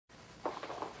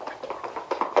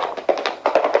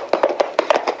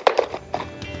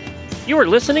You are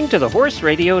listening to the Horse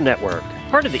Radio Network,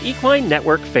 part of the Equine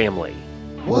Network family.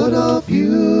 What a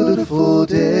beautiful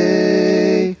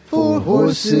day for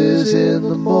horses in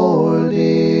the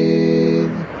morning.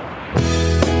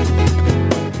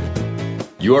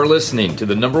 You are listening to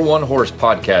the #1 horse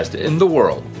podcast in the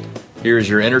world. Here's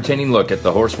your entertaining look at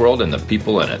the horse world and the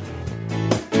people in it.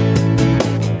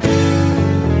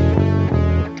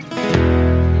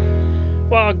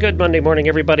 Well, good Monday morning,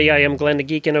 everybody. I am Glenn the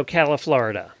Geek in Ocala,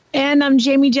 Florida. And I'm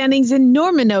Jamie Jennings in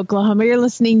Norman, Oklahoma. You're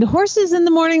listening to Horses in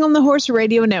the Morning on the Horse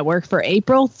Radio Network for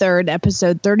April 3rd,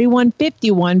 episode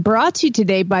 3151, brought to you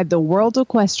today by the World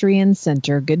Equestrian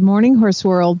Center. Good morning, Horse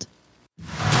World.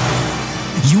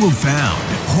 You have found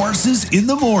Horses in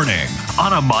the Morning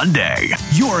on a Monday.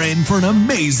 You're in for an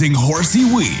amazing horsey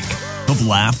week of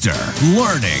laughter,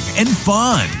 learning, and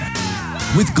fun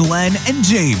with Glenn and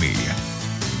Jamie.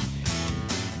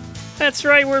 That's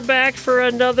right, we're back for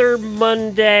another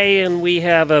Monday, and we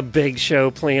have a big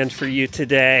show planned for you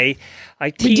today.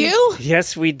 We do?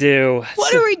 Yes, we do.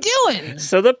 What are we doing?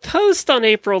 So the post on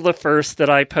April the 1st that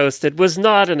I posted was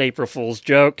not an April Fool's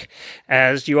joke.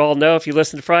 As you all know, if you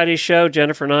listen to Friday's show,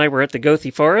 Jennifer and I were at the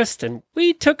Goethe Forest, and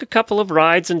we took a couple of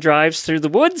rides and drives through the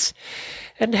woods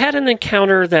and had an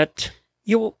encounter that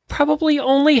you will probably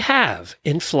only have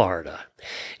in Florida,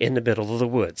 in the middle of the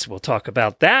woods. We'll talk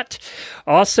about that.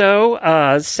 Also,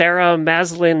 Sarah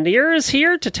Maslin Nir is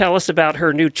here to tell us about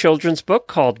her new children's book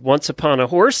called Once Upon a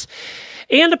Horse.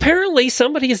 And apparently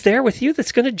somebody is there with you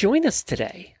that's going to join us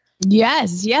today.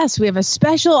 Yes. We have a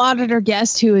special auditor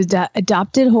guest who is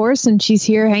adopted horse, and she's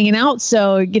here hanging out,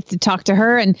 so I get to talk to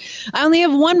her. And I only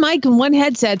have one mic and one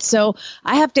headset, so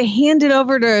I have to hand it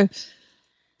over to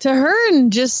her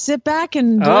and just sit back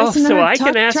and listen to her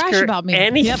talk trash about me.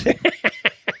 Anything. Yep.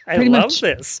 I love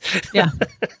this. Yeah.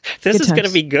 This is going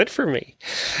to be good for me.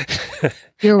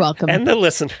 You're welcome. And the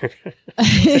listener.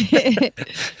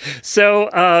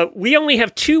 So we only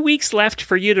have 2 weeks left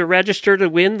for you to register to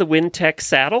win the WinTech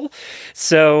saddle.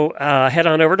 So head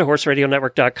on over to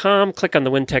horseradionetwork.com, click on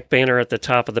the WinTech banner at the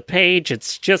top of the page.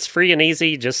 It's just free and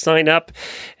easy. Just sign up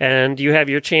and you have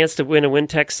your chance to win a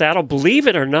WinTech saddle. Believe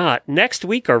it or not, next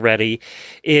week already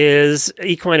is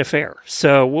Equine Affair.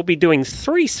 So we'll be doing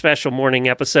 3 special morning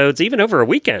episodes, even over a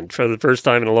weekend for the first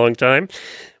time in a long time.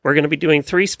 We're going to be doing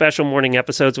 3 special morning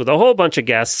episodes with a whole bunch of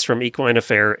guests from Equine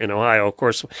Affair in Ohio, of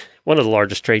course, one of the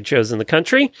largest trade shows in the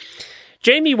country.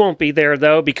 Jamie won't be there,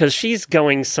 though, because she's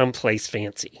going someplace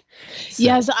fancy. So,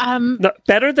 yes.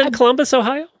 Better than Columbus,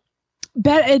 Ohio?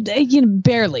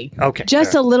 Barely. Okay.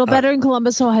 Just a little better in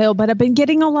Columbus, Ohio, but I've been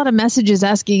getting a lot of messages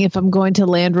asking if I'm going to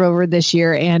Land Rover this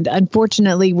year, and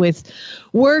unfortunately with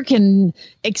work and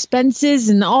expenses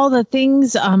and all the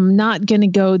things, I'm not going to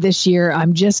go this year.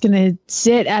 I'm just going to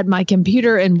sit at my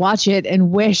computer and watch it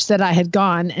and wish that I had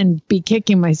gone and be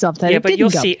kicking myself that it didn't go. Yeah, but you'll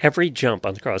see every jump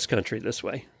on cross country this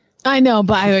way. I know,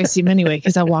 but I always see him anyway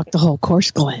because I walk the whole course,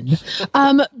 Glenn.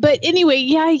 But anyway,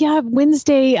 yeah.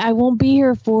 Wednesday, I won't be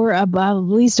here for about at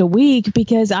least a week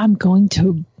because I'm going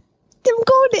to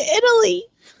Italy.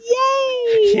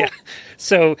 Yay! Yeah.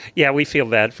 So we feel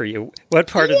bad for you. What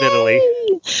part of Italy?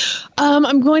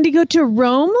 I'm going to go to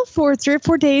Rome for 3 or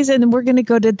 4 days, and then we're going to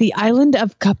go to the island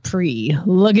of Capri.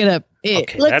 Look it up.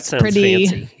 It looks that sounds pretty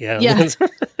fancy. Yeah.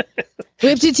 We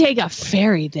have to take a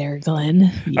ferry there,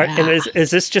 Glenn. Yeah. And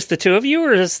is this just the two of you,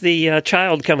 or is the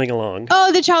child coming along?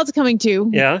 Oh, the child's coming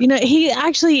too. Yeah.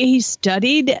 He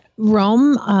studied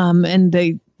Rome and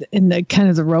the kind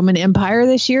of the Roman Empire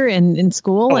this year in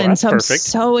school. And so perfect. I'm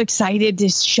so excited to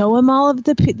show him all of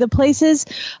the places.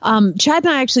 Chad and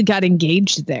I actually got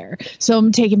engaged there. So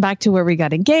I'm taken back to where we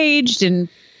got engaged, and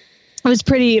it was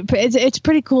it's a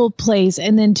pretty cool place.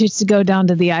 And then just to go down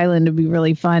to the island would be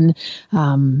really fun.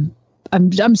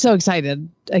 I'm so excited.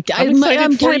 I'm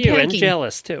kind for of you panicking. and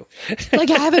jealous too. I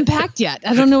haven't packed yet.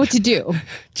 I don't know what to do.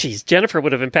 Jeez, Jennifer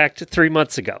would have been packed 3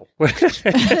 months ago. What's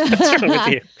wrong with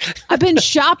you? I've been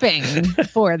shopping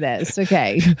for this.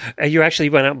 Okay. You actually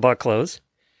went out and bought clothes?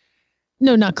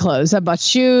 No, not clothes. I bought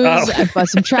shoes. Oh. I bought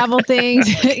some travel things.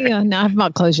 No, I haven't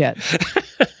bought clothes yet.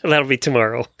 That'll be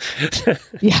tomorrow.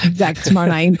 Yeah, exactly. Tomorrow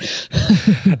night.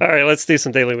 All right, let's do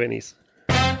some Daily Winnies.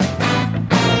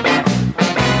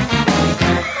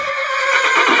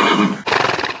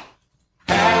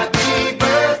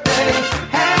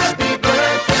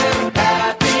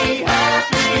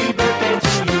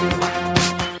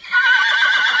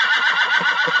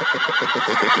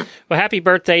 Well, happy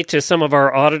birthday to some of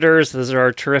our auditors. Those are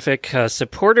our terrific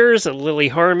supporters, Lily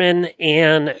Harmon,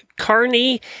 Ann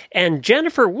Carney, and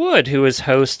Jennifer Wood, who is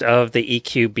host of the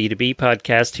EQ B2B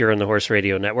podcast here on the Horse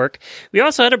Radio Network. We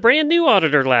also had a brand new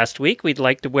auditor last week. We'd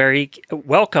like to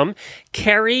welcome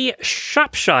Carrie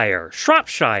Shropshire.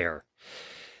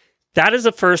 That is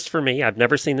a first for me. I've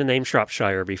never seen the name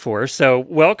Shropshire before. So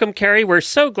welcome, Carrie. We're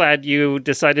so glad you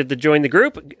decided to join the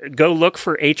group. Go look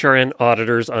for HRN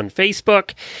Auditors on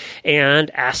Facebook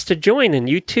and ask to join. And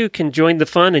you too can join the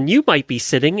fun. And you might be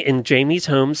sitting in Jamie's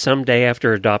home someday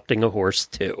after adopting a horse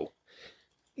too.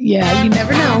 Yeah, you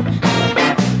never know.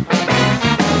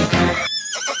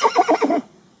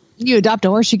 You adopt a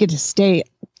horse, you get to stay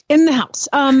in the house.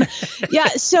 Yeah,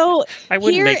 so I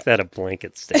wouldn't make that a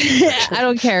blanket statement. I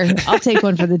don't care. I'll take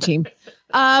one for the team.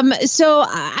 So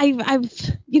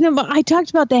I talked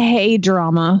about the hay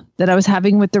drama that I was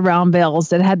having with the round bales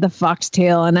that had the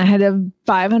foxtail, and I had a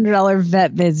 $500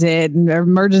 vet visit, an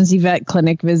emergency vet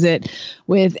clinic visit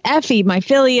with Effie, my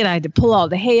filly, and I had to pull all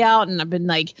the hay out, and I've been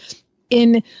like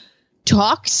in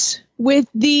talks with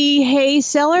the hay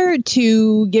seller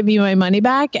to give me my money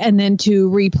back and then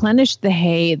to replenish the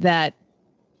hay that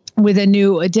with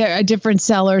a different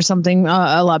seller, something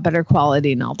a lot better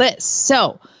quality and all this.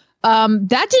 So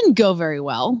that didn't go very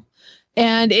well.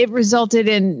 And it resulted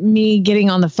in me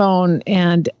getting on the phone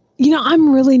and,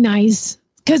 I'm really nice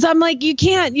because I'm like,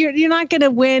 you're not going to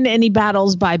win any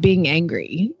battles by being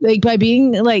angry, like by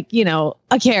being like, a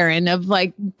Karen of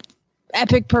like,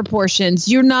 epic proportions.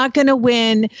 You're not going to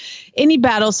win any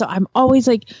battle. So I'm always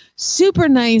like super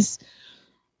nice,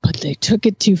 but they took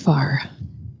it too far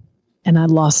and I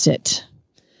lost it.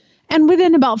 And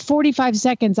within about 45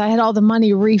 seconds, I had all the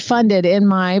money refunded in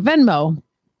my Venmo.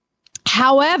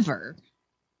 However,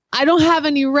 I don't have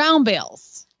any round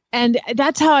bales. And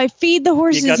that's how I feed the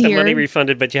horses here. You got the money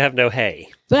refunded, but you have no hay.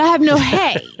 But I have no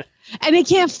hay. And I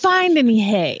can't find any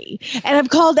hay. And I've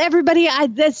called everybody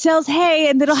that sells hay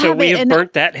and that'll have it. So we have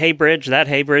burnt that hay bridge. That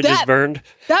hay bridge is burned.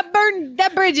 That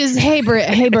bridge is hay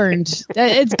burned.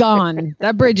 It's gone.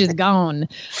 That bridge is gone.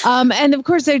 And of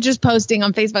course they're just posting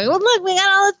on Facebook. Well, look, we got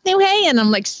all this new hay. And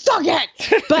I'm like, suck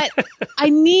it. But I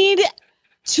need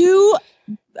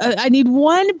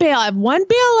one bale. I have one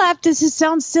bale left. This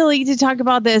sounds silly to talk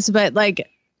about this, but like,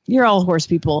 you're all horse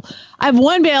people. I have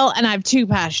one bale and I have 2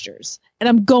 pastures. And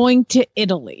I'm going to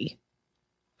Italy.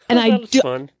 And I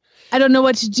don't know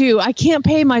what to do. I can't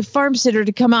pay my farm sitter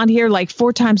to come out here like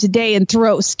 4 times a day and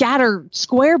scatter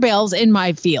square bales in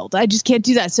my field. I just can't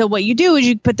do that. So what you do is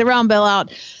you put the round bale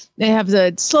out. They have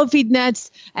the slow feed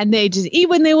nets and they just eat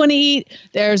when they want to eat.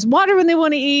 There's water when they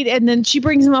want to eat. And then she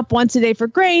brings them up once a day for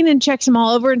grain and checks them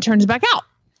all over and turns back out.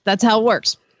 That's how it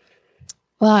works.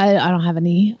 Well, I don't have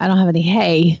any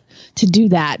hay to do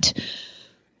that.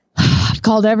 I've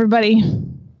called everybody.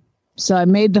 So I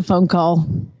made the phone call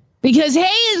because hay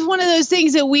is one of those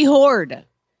things that we hoard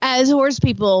as horse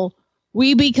people.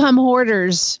 We become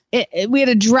hoarders. We had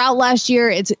a drought last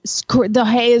year. The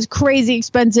hay is crazy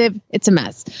expensive. It's a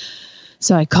mess.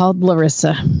 So I called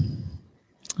Larissa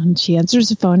and she answers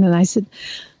the phone and I said,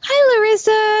 "Hi,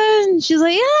 Larissa." And she's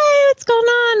like, "Hey, what's going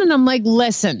on?" And I'm like,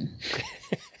 "Listen,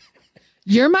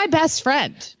 you're my best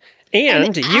friend.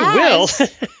 And you will.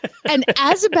 And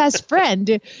as a best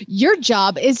friend, your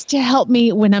job is to help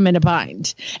me when I'm in a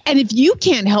bind. And if you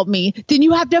can't help me, then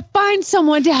you have to find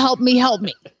someone to help me.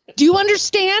 Do you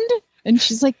understand?" And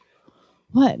she's like,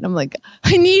 "What?" And I'm like,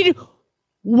 "I need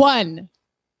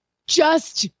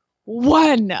just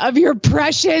one of your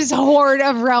precious hoard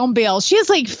of round bales." She has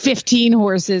like 15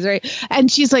 horses, right? And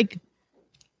she's like,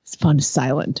 "This phone is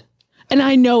silent." And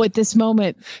I know at this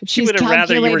moment, she would have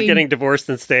rather you were getting divorced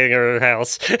than staying at her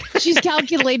house. She's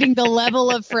calculating the level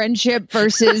of friendship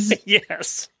versus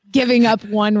giving up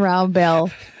one round bale.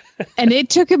 And it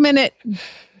took a minute.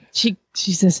 She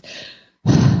says,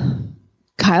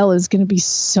 "Kyle is going to be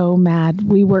so mad.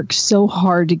 We worked so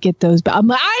hard to get those." I'm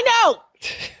like, "I know.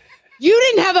 You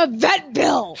didn't have a vet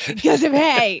bill because of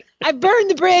hay. I burned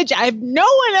the bridge. I have no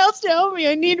one else to help me.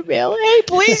 I need a bill. Hey,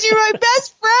 please, you're my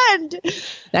best friend."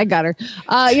 That got her.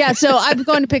 So I'm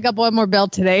going to pick up one more bill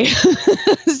today.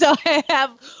 So I have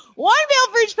one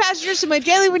bill for each passenger. So my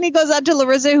daily Whitney goes out to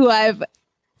Larissa, who I've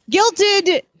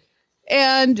guilted.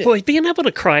 And boy, being able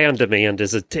to cry on demand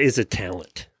is a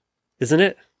talent, isn't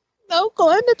it? No,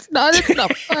 Glenn, it's not. It's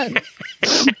not fun.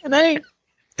 And I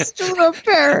still don't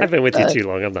care. I've been with you too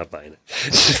long. I'm not buying it.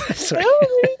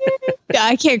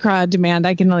 I can't cry on demand.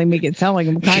 I can only make it sound like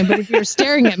I'm crying. But if you were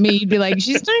staring at me, you'd be like,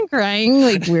 "She's not crying,"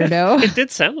 like weirdo. It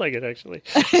did sound like it, actually.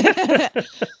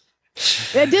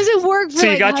 That doesn't work for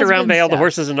So you got your round bale. stuff. The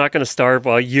horses are not going to starve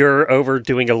while you're over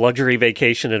doing a luxury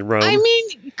vacation in Rome. I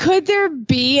mean, could there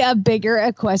be a bigger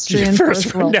equestrian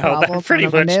first world problem? That pretty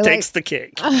much takes the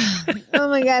cake. Oh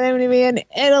my God, I'm going to be in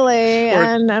Italy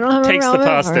and I don't have takes a the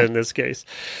pasta in this case.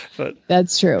 But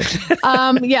that's true.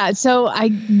 Yeah, so I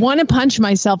want to punch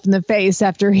myself in the face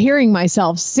after hearing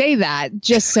myself say that,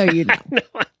 just so you know. I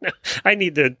know. I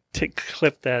need to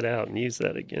clip that out and use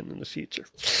that again in the future.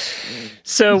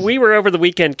 So we were over the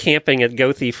weekend camping at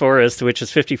Goethe Forest, which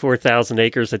is 54,000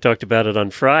 acres. I talked about it on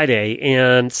Friday.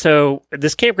 And so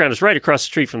this campground is right across the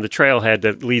street from the trailhead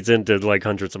that leads into like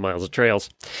hundreds of miles of trails.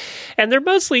 And they're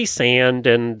mostly sand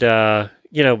and,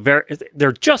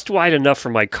 they're just wide enough for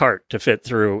my cart to fit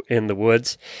through in the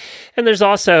woods. And there's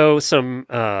also some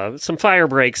fire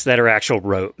breaks that are actual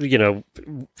road,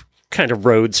 kind of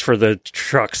roads for the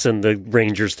trucks and the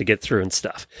rangers to get through and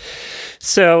stuff.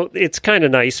 So it's kind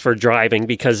of nice for driving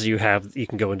because you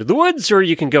can go into the woods or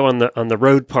you can go on the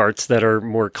road parts that are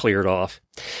more cleared off.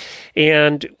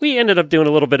 And we ended up doing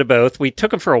a little bit of both. We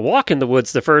took them for a walk in the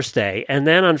woods the first day. And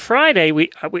then on Friday,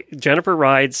 Jennifer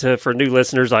rides, for new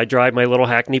listeners, I drive my little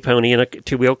Hackney pony in a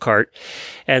two-wheel cart.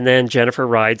 And then Jennifer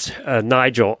rides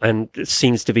Nigel, and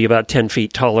seems to be about 10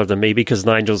 feet taller than me because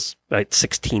Nigel's like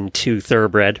 16'2"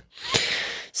 thoroughbred.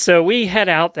 So we head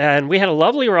out and we had a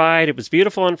lovely ride. It was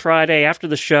beautiful on Friday. After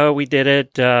the show, we did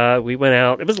it. We went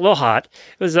out. It was a little hot.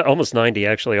 It was almost 90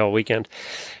 actually all weekend.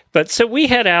 But so we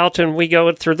head out and we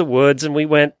go through the woods and we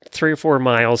went 3 or 4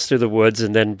 miles through the woods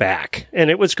and then back. And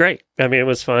it was great. I mean, it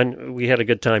was fun. We had a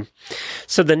good time.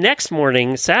 So the next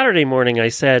morning, Saturday morning, I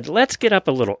said, let's get up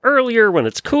a little earlier when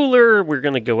it's cooler. We're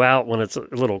going to go out when it's a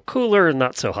little cooler and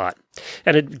not so hot.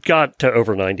 And it got to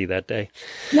over 90 that day.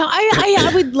 Now,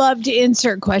 I would love to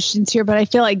insert questions here, but I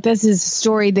feel like this is a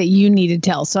story that you need to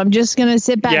tell. So I'm just going to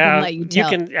sit back and let you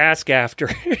tell. You can ask after.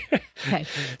 Okay.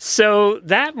 So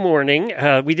that morning,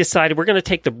 we decided we're going to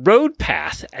take the road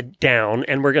path down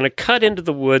and we're going to cut into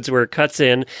the woods where it cuts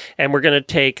in, and we're going to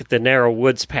take the narrow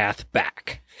woods path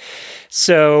back.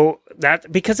 So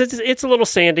that, because it's a little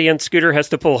sandy and Scooter has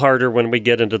to pull harder when we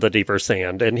get into the deeper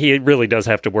sand, and he really does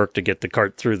have to work to get the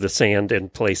cart through the sand in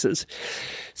places.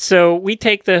 So we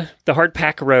take the hard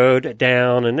pack road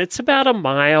down, and it's about a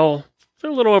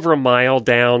little over a mile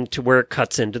down to where it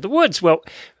cuts into the woods. Well,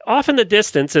 off in the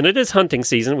distance, and it is hunting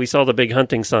season, we saw the big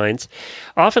hunting signs.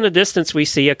 Off in the distance, we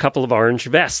see a couple of orange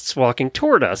vests walking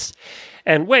toward us.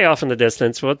 And way off in the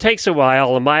distance, well, it takes a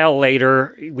while. A mile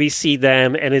later, we see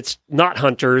them, and it's not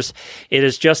hunters. It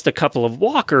is just a couple of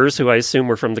walkers, who I assume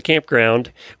were from the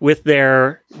campground, with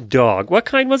their dog. What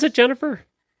kind was it, Jennifer?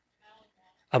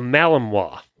 A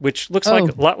Malinois, which looks like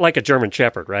a lot like a German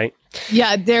Shepherd, right?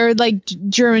 Yeah, they're like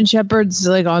German Shepherds,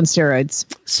 like on steroids.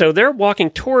 So they're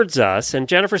walking towards us, and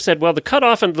Jennifer said, well, the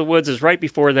cutoff into the woods is right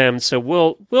before them, so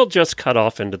we'll just cut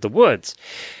off into the woods.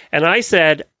 And I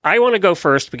said, I want to go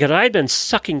first because I'd been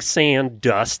sucking sand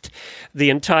dust the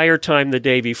entire time the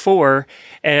day before,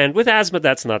 and with asthma,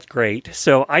 that's not great.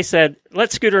 So I said,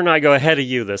 let Scooter and I go ahead of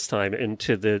you this time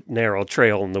into the narrow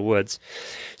trail in the woods.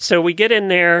 So we get in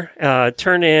there,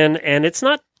 turn in, and it's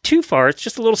not too far. It's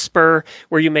just a little spur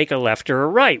where you make a left or a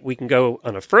right. We can go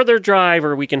on a further drive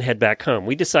or we can head back home.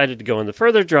 We decided to go on the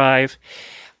further drive.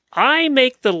 I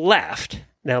make the left.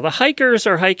 Now, the hikers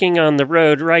are hiking on the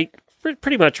road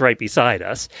pretty much right beside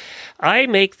us. I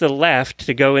make the left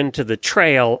to go into the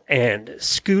trail, and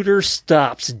Scooter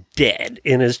stops dead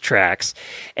in his tracks.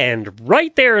 And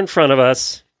right there in front of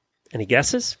us, any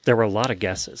guesses? There were a lot of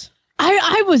guesses.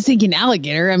 I was thinking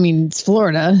alligator. I mean, it's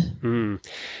Florida.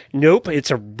 Nope.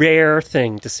 It's a rare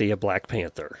thing to see a black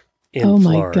panther in Oh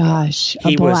Florida. my gosh.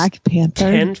 A black panther?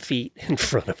 10 feet in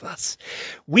front of us.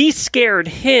 We scared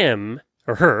him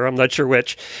or her, I'm not sure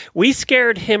which. We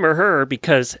scared him or her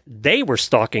because they were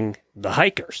stalking the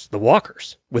hikers, the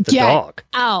walkers, with the dog.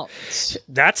 Out.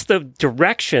 That's the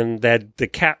direction that the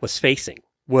cat was facing,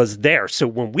 was there. So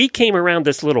when we came around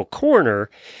this little corner,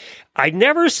 I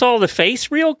never saw the face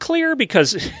real clear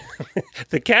because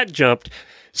the cat jumped.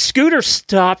 Scooter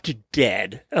stopped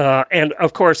dead. And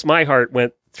of course, my heart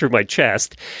went through my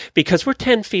chest because we're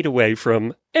 10 feet away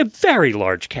from a very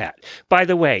large cat. By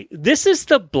the way, this is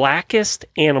the blackest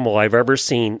animal I've ever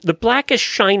seen, the blackest,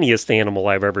 shiniest animal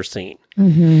I've ever seen.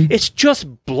 Mm-hmm. It's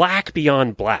just black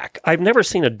beyond black. I've never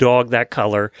seen a dog that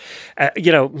color.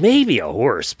 Maybe a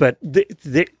horse, but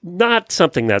not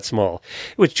something that small.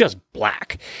 It was just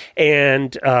black.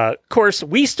 And, of course,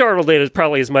 we startled it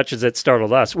probably as much as it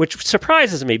startled us, which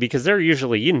surprises me because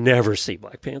you never see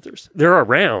black panthers. They're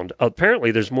around.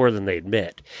 Apparently, there's more than they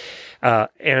admit.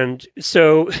 And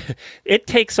so So it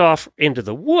takes off into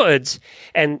the woods,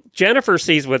 and Jennifer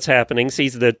sees what's happening,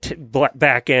 sees the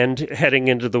back end heading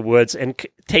into the woods, and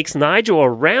takes Nigel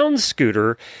around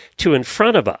Scooter to in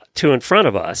front of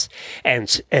us,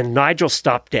 and Nigel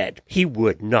stopped dead. He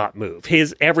would not move.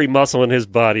 Every muscle in his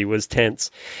body was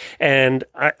tense. And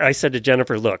I said to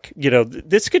Jennifer, look,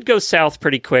 this could go south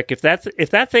pretty quick if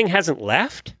that thing hasn't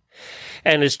left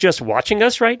and is just watching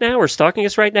us right now or stalking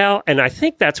us right now. And I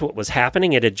think that's what was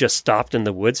happening. It had just stopped in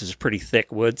the woods. It was pretty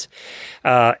thick woods.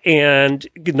 And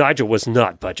Nigel was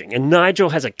not budging. And Nigel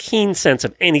has a keen sense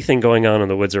of anything going on in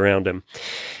the woods around him.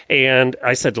 And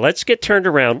I said, let's get turned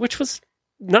around, which was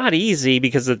not easy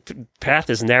because the path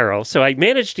is narrow. So I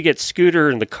managed to get Scooter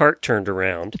and the cart turned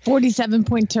around.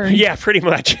 47-point turn. Yeah, pretty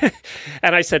much.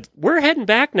 And I said, we're heading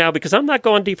back now because I'm not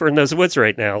going deeper in those woods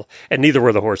right now. And neither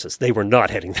were the horses. They were not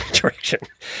heading that direction.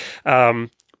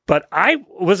 But I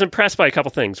was impressed by a couple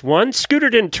things. One,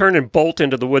 Scooter didn't turn and bolt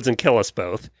into the woods and kill us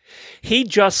both. He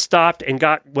just stopped and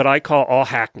got what I call all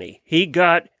hackney. He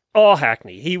got all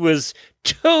hackney. He was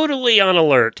totally on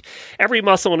alert. Every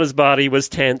muscle in his body was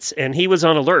tense, and he was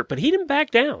on alert, but he didn't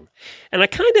back down. And I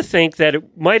kind of think that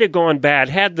it might have gone bad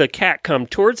had the cat come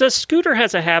towards us. Scooter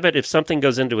has a habit, if something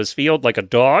goes into his field, like a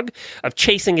dog, of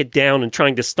chasing it down and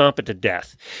trying to stomp it to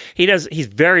death. He's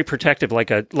very protective,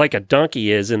 like a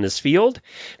donkey is in his field.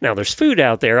 Now, there's food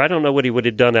out there. I don't know what he would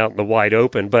have done out in the wide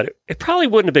open, but it probably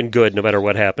wouldn't have been good no matter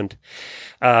what happened.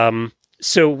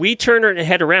 So we turn and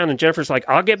head around, and Jennifer's like,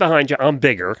 I'll get behind you. I'm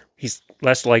bigger. He's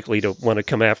less likely to want to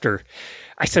come after.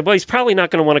 I said, well, he's probably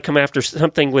not going to want to come after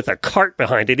something with a cart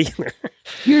behind it either.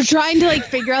 You're trying to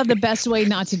figure out the best way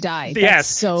not to die. That's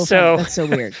so that's so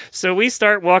weird. So we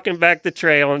start walking back the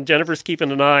trail, and Jennifer's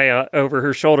keeping an eye over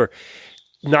her shoulder.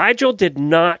 Nigel did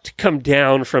not come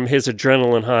down from his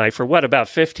adrenaline high for about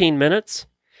 15 minutes?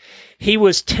 He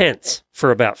was tense for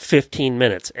about 15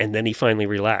 minutes, and then he finally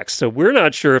relaxed. So we're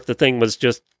not sure if the thing was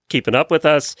just keeping up with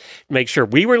us, make sure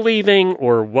we were leaving,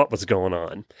 or what was going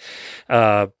on.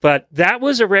 But that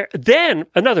was then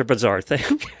another bizarre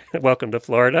thing. Welcome to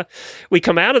Florida. We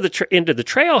come out of into the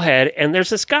trailhead, and there's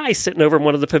this guy sitting over in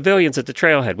one of the pavilions at the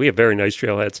trailhead. We have very nice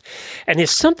trailheads. And he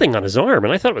has something on his arm,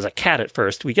 and I thought it was a cat at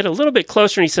first. We get a little bit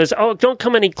closer, and he says, oh, don't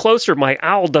come any closer. My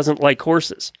owl doesn't like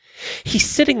horses. He's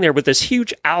sitting there with this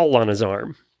huge owl on his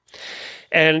arm.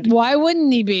 And why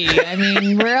wouldn't he be? I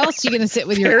mean, where else are you going to sit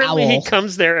with your owl? He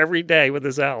comes there every day with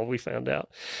his owl, we found out.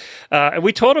 And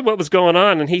we told him what was going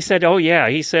on, and he said, oh, yeah.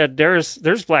 He said,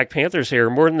 there's Black Panthers here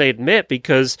more than they admit,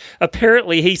 because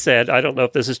apparently, he said, I don't know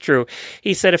if this is true,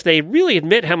 he said if they really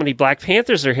admit how many Black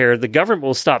Panthers are here, the government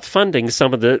will stop funding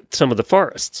some of the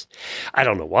forests. I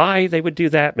don't know why they would do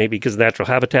that. Maybe because of natural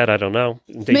habitat. I don't know.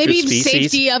 Maybe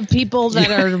safety of people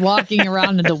that are walking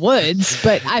around in the woods,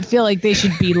 but I feel like they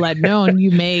should be let known you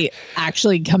may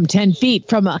actually come 10 feet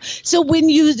from a. So when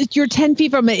you're 10 feet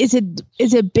from it, is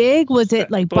it big? Was it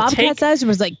like bobcat size, or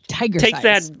was it like tiger size? Take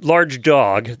that large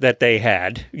dog that they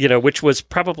had, which was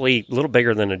probably a little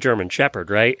bigger than a German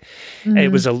Shepherd, right? Mm-hmm.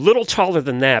 It was a little taller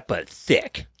than that, but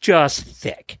thick, just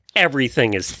thick.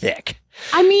 Everything is thick.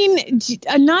 I mean,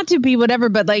 not to be whatever,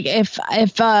 but like if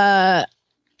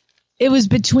it was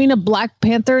between a Black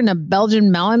Panther and a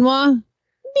Belgian Malinois,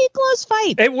 be a close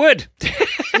fight. It would.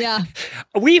 Yeah.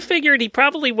 We figured he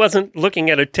probably wasn't looking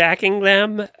at attacking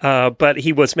them, but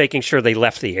he was making sure they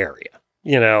left the area.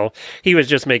 He was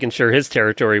just making sure his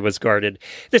territory was guarded.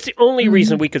 That's the only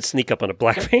reason we could sneak up on a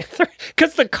Black Panther,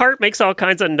 because the cart makes all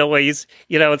kinds of noise.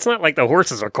 It's not like the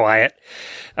horses are quiet.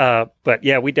 But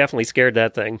yeah, we definitely scared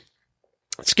that thing.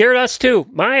 It scared us too.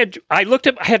 I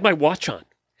had my watch on.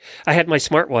 I had my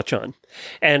smartwatch on,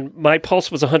 and my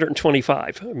pulse was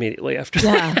 125 immediately after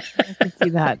that. Yeah, I can see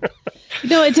that.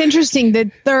 It's interesting,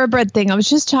 the thoroughbred thing. I was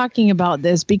just talking about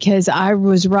this because I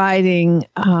was riding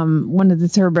one of the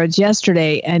thoroughbreds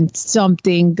yesterday, and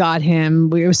something got him.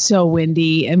 We were so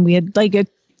windy, and we had like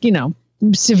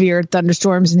severe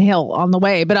thunderstorms and hail on the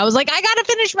way. But I was like, I got to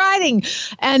finish riding.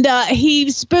 And he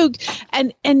spooked.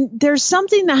 And there's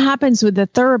something that happens with the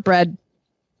thoroughbred.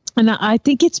 And I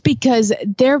think it's because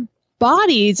their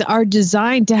bodies are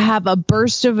designed to have a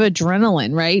burst of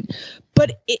adrenaline, right?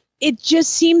 But it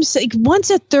just seems like once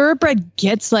a thoroughbred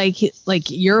gets like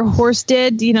your horse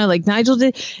did, like Nigel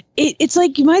did, it's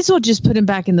like you might as well just put him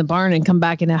back in the barn and come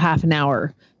back in a half an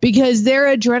hour, because their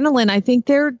adrenaline, I think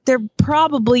they're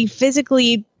probably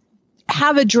physically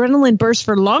have adrenaline bursts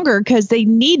for longer because they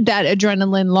need that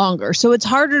adrenaline longer. So it's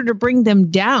harder to bring them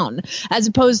down as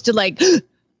opposed to like,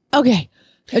 okay,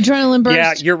 adrenaline burst.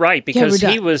 Yeah, you're right, because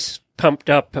he was pumped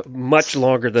up much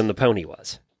longer than the pony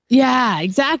was. Yeah,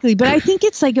 exactly. But I think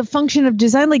it's like a function of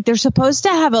design. Like they're supposed to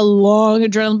have a long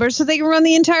adrenaline burst so they can run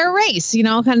the entire race,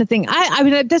 kind of thing. I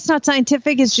mean, that's not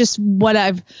scientific. It's just what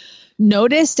I've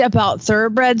noticed about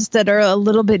thoroughbreds that are a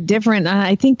little bit different. And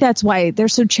I think that's why they're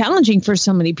so challenging for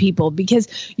so many people, because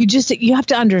you have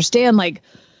to understand, like,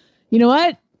 you know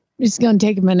what? It's going to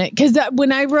take a minute, because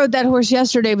when I rode that horse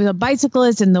yesterday with a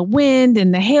bicyclist and the wind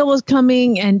and the hail was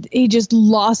coming and he just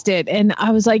lost it. And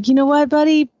I was like, you know what,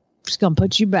 buddy? Just going to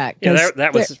put you back. Yeah,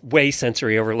 that was way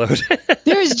sensory overload.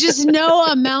 There's just no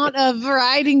amount of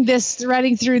riding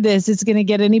through this. It's going to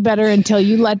get any better until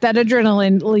you let that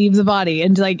adrenaline leave the body.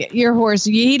 And like your horse,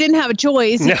 he didn't have a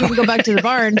choice. He couldn't go back to the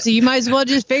barn. So you might as well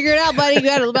just figure it out, buddy. You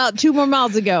got about 2 more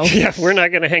miles to go. Yeah, we're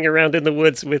not going to hang around in the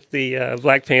woods with the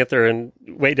Black Panther and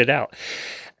wait it out.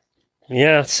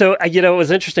 Yeah. So, it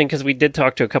was interesting because we did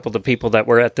talk to a couple of the people that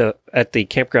were at the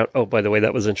campground. Oh, by the way,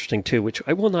 that was interesting too, which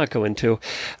I will not go into.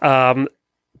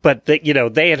 But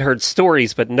they had heard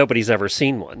stories, but nobody's ever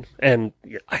seen one. And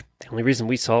the only reason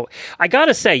we saw, I got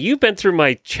to say, you've been through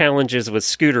my challenges with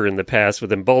Scooter in the past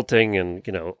with him bolting and,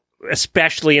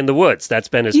 especially in the woods. That's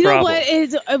been his problem.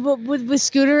 With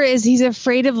Scooter is he's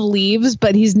afraid of leaves,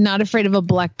 but he's not afraid of a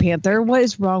black panther. What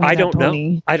is wrong with that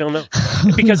pony? I don't know.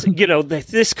 Because,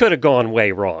 this could have gone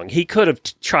way wrong. He could have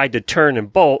tried to turn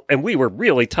and bolt, and we were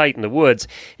really tight in the woods.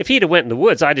 If he'd have went in the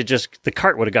woods, the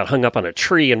cart would have got hung up on a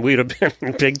tree, and we'd have been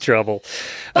in big trouble.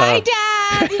 Bye,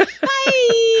 Dad!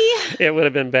 Bye! It would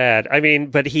have been bad. I mean,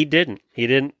 but he didn't.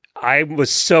 I was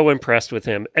so impressed with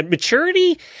him. And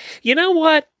maturity, you know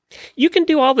what? You can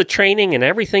do all the training and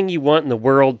everything you want in the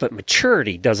world, but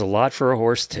maturity does a lot for a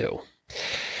horse too.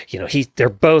 They're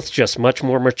both just much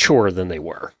more mature than they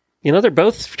were. They're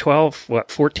both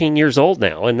 14 years old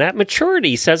now, and that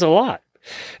maturity says a lot.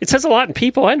 It says a lot in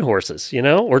people and horses,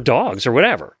 or dogs or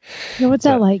whatever. What's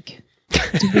that like?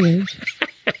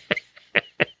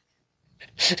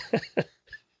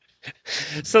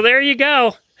 So there you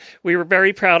go. We were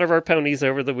very proud of our ponies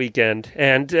over the weekend.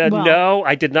 And no,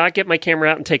 I did not get my camera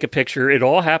out and take a picture. It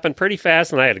all happened pretty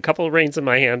fast, and I had a couple of reins in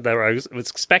my hand that I was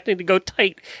expecting to go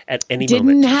tight at any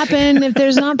moment. Didn't happen if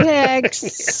there's not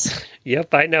pics.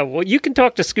 Yep, I know. Well, you can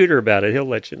talk to Scooter about it. He'll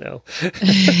let you know.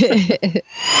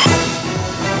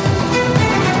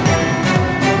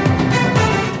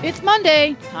 It's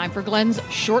Monday. Time for Glenn's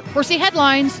short horsey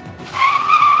headlines.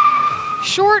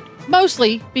 Short,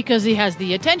 mostly because he has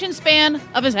the attention span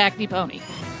of his hackney pony.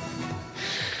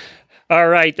 All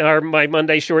right, my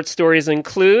Monday short stories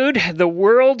include the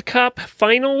World Cup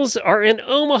finals are in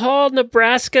Omaha,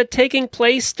 Nebraska, taking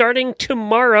place starting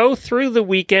tomorrow through the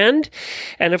weekend.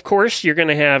 And of course, you're going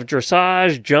to have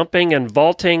dressage, jumping, and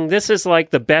vaulting. This is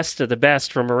like the best of the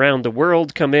best from around the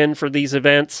world come in for these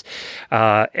events.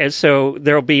 And so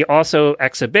there'll be also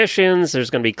exhibitions. There's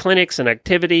going to be clinics and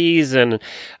activities, and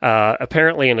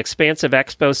apparently an expansive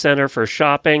expo center for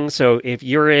shopping. So if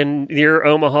you're near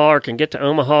Omaha or can get to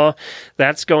Omaha,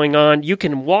 that's going on. You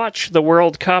can watch the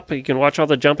World Cup. You can watch all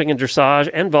the jumping and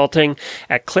dressage and vaulting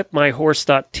at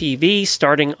clipmyhorse.tv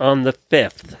starting on the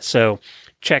 5th. So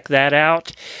check that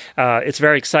out. It's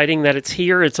very exciting that it's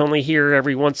here. It's only here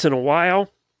every once in a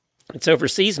while. It's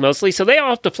overseas mostly, so they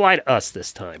all have to fly to us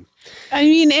this time. I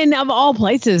mean, and of all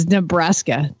places,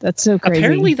 Nebraska. That's so crazy.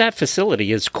 Apparently that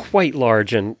facility is quite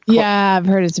large. Yeah, I've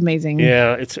heard it's amazing.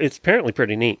 Yeah, it's apparently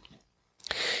pretty neat.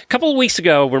 A couple of weeks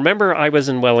ago, remember I was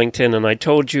in Wellington and I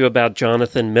told you about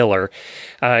Jonathan Miller.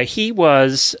 He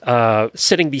was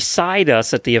sitting beside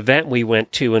us at the event we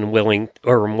went to in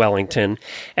Wellington,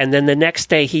 and then the next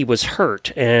day he was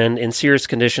hurt and in serious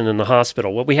condition in the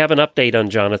hospital. Well, we have an update on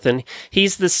Jonathan.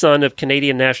 He's the son of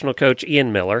Canadian national coach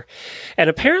Ian Miller, and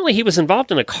apparently he was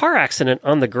involved in a car accident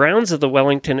on the grounds of the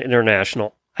Wellington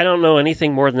International. I don't know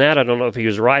anything more than that. I don't know if he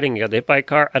was riding, got hit by a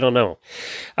car. I don't know.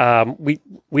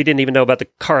 We didn't even know about the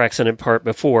car accident part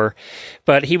before.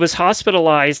 But he was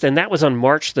hospitalized, and that was on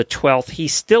March the 12th.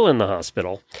 He's still in the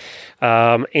hospital.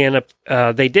 And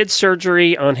they did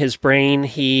surgery on his brain.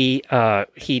 He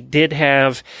did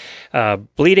have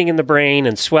bleeding in the brain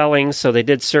and swelling, so they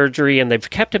did surgery, and they've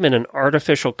kept him in an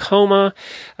artificial coma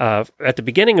at the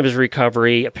beginning of his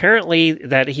recovery. Apparently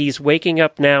that he's waking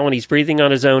up now and he's breathing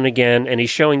on his own again, and he's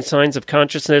showing signs of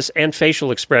consciousness and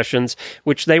facial expressions,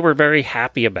 which they were very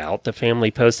happy about. The family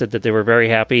posted that they were very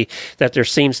happy that there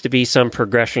seems to be some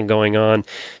progression going on.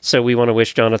 So we want to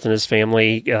wish Jonathan and his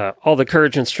family all the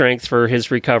courage and strength for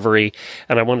his recovery,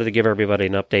 and I wanted to give everybody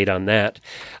an update on that.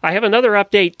 I have another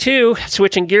update, too,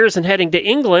 switching gears and heading to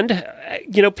England.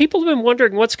 People have been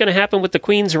wondering what's going to happen with the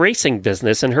Queen's racing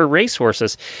business and her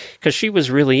racehorses, because she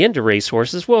was really into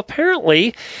racehorses. Well,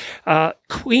 apparently,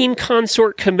 Queen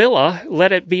Consort Camilla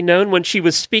let it be known when she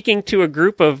was speaking to a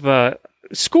group of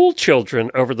school children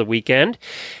over the weekend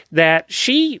that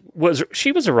she was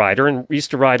a rider and used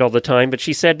to ride all the time, but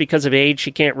she said because of age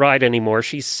she can't ride anymore.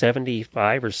 She's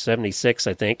 75 or 76,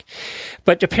 I think.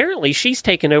 But apparently she's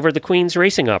taken over the Queen's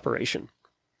racing operation.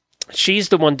 She's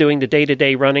the one doing the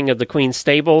day-to-day running of the Queen's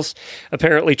stables.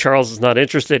 Apparently, Charles is not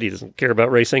interested. He doesn't care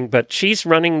about racing, but she's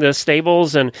running the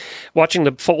stables and watching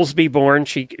the foals be born.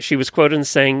 She was quoted as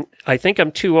saying, "I think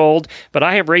I'm too old, but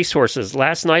I have racehorses.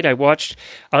 Last night, I watched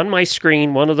on my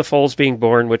screen one of the foals being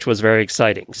born, which was very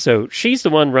exciting." So she's the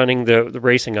one running the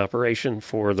racing operation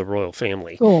for the royal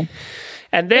family. Cool.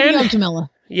 And then, Camilla.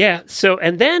 Yeah. So,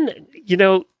 and then,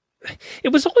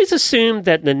 it was always assumed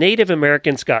that the Native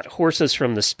Americans got horses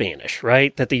from the Spanish,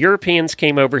 right? That the Europeans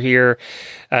came over here,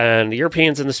 and the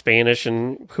Europeans and the Spanish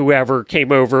and whoever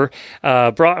came over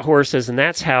brought horses, and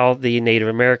that's how the Native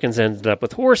Americans ended up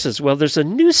with horses. Well, there's a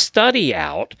new study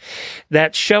out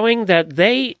that's showing that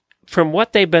from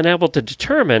what they've been able to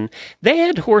determine, they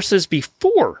had horses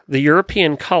before the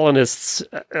European colonists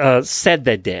said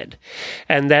they did,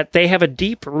 and that they have a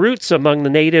deep roots among the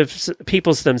native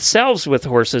peoples themselves with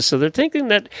horses. So they're thinking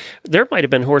that there might have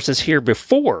been horses here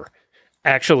before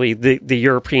actually the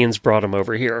Europeans brought them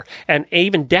over here, and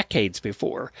even decades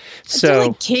before. So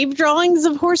like cave drawings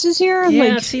of horses here?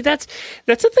 Yeah, see, that's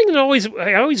the thing that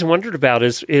I always wondered about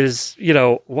is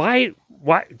why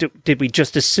did we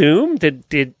just assume did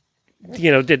the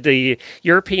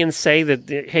Europeans say that,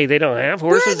 hey, they don't have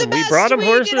horses and we brought them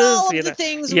horses? Did all of the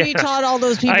things. We taught all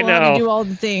those people how to do all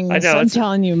the things. I know. I'm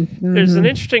telling you. Mm-hmm. There's an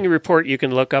interesting report you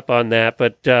can look up on that,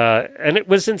 but and it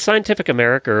was in Scientific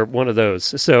America, one of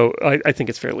those. So I think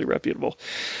it's fairly reputable.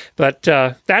 But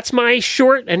that's my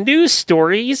short and news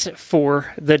stories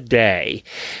for the day.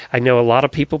 I know a lot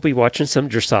of people will be watching some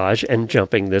dressage and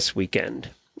jumping this weekend.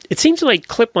 It seems like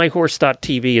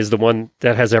clipmyhorse.tv is the one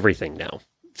that has everything now.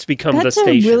 It's become the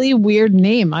station. That's a really weird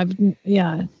name. I've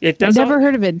never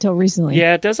heard of it until recently.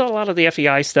 Yeah, it does a lot of the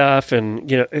FEI stuff,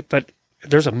 and but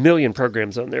there's a million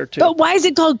programs on there too. But why is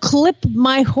it called Clip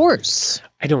My Horse?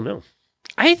 I don't know.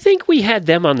 I think we had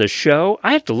them on the show.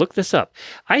 I have to look this up.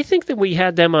 I think that we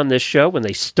had them on this show when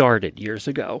they started years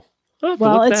ago.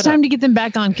 Well, it's time to get them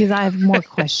back on because I have more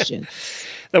questions.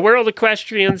 The World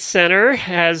Equestrian Center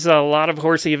has a lot of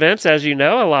horsey events, as you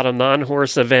know, a lot of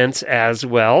non-horse events as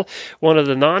well. One of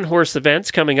the non-horse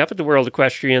events coming up at the World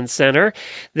Equestrian Center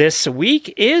this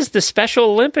week is the Special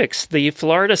Olympics. The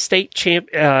Florida State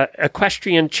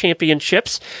Equestrian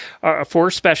Championships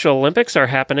for Special Olympics are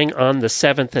happening on the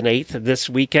 7th and 8th this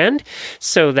weekend.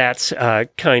 So that's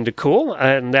kind of cool,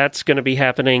 and that's going to be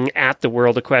happening at the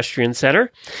World Equestrian Center.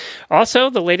 Also,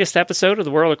 the latest episode of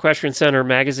the World Equestrian Center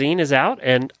magazine is out,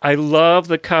 and I love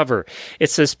the cover.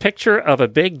 It's this picture of a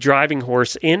big driving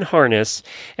horse in harness,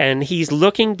 and he's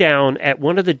looking down at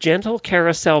one of the Gentle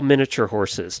Carousel miniature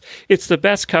horses. It's the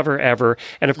best cover ever.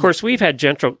 And of course, we've had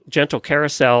Gentle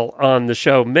Carousel on the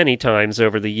show many times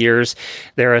over the years.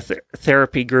 They're a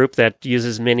therapy group that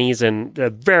uses minis, and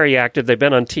very active. They've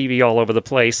been on TV all over the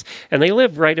place, and they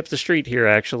live right up the street here,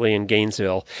 actually, in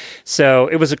Gainesville. So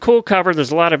it was a cool cover.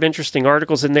 There's a lot of interesting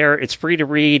articles in there. It's free to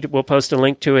read. We'll post a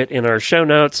link to it in our show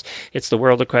notes. It's the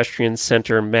World Equestrian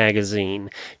Center magazine.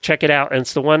 Check it out. And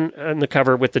it's the one on the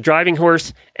cover with the driving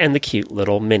horse and the cute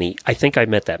little mini. I think I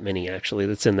met that mini, actually,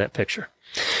 that's in that picture.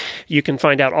 You can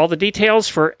find out all the details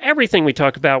for everything we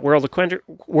talk about World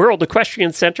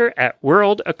Equestrian Center at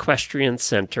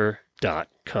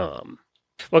worldequestriancenter.com.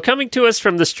 Well, coming to us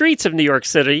from the streets of New York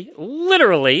City,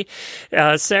 literally,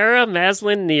 Sarah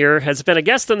Maslin Nir has been a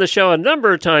guest on the show a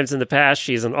number of times in the past.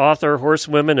 She's an author,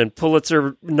 horsewoman, and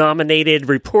Pulitzer-nominated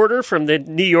reporter from the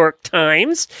New York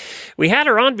Times. We had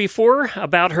her on before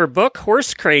about her book,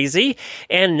 Horse Crazy,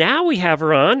 and now we have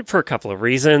her on for a couple of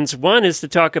reasons. One is to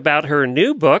talk about her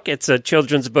new book. It's a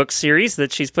children's book series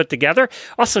that she's put together.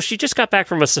 Also, she just got back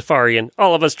from a safari, and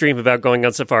all of us dream about going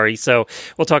on safari, so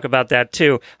we'll talk about that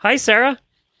too. Hi, Sarah.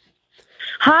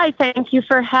 Hi, thank you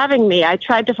for having me. I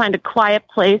tried to find a quiet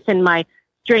place in my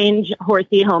strange,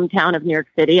 horsey hometown of New York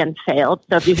City and failed.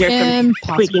 So if you hear some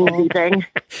squeaking and beeping,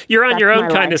 you're on your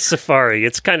own kind of safari.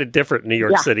 It's kind of different in New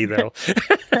York City, though.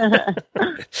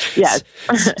 Yes.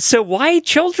 So why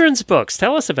children's books?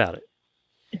 Tell us about it.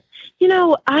 You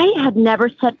know, I had never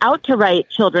set out to write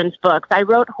children's books. I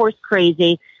wrote Horse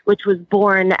Crazy, which was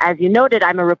born, as you noted,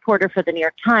 I'm a reporter for the New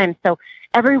York Times. So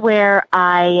everywhere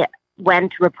I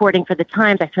went reporting for the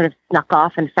Times, I sort of snuck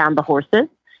off and found the horses.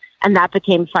 And that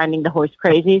became Finding the Horse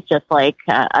Crazies, just like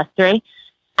us three.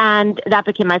 And that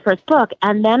became my first book.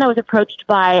 And then I was approached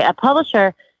by a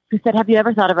publisher who said, have you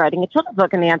ever thought of writing a children's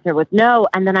book? And the answer was no.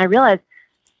 And then I realized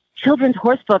children's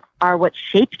horse books are what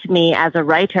shaped me as a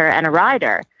writer and a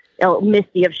rider.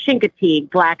 Misty of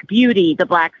Chincoteague, Black Beauty, The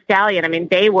Black Stallion. I mean,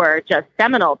 they were just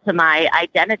seminal to my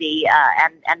identity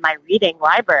and my reading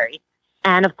library.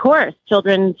 And of course,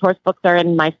 children's horse books are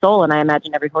in my soul, and I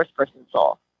imagine every horse person's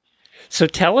soul. So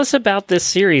tell us about this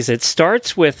series. It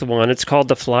starts with one. It's called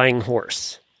The Flying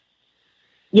Horse.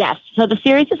 Yes. So the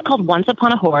series is called Once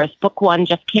Upon a Horse. Book 1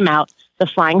 just came out, The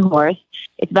Flying Horse.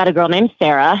 It's about a girl named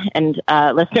Sarah, and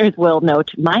listeners will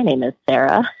note my name is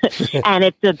Sarah. And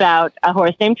it's about a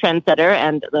horse named Trendsetter,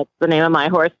 and that's the name of my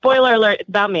horse. Spoiler alert, it's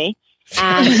about me.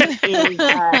 And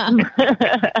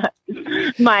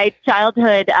my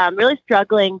childhood, really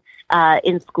struggling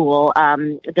in school.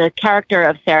 The character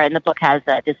of Sarah in the book has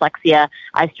dyslexia.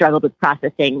 I struggled with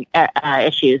processing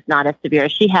issues, not as severe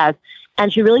as she has.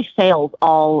 And she really fails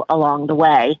all along the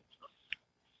way.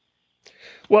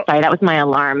 Well, sorry, that was my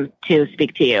alarm to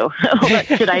speak to you.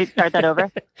 Should I start that over?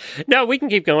 No, we can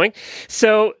keep going.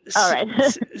 So, all right.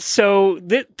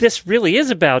 This really is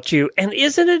about you. And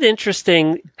isn't it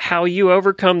interesting how you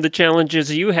overcome the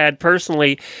challenges you had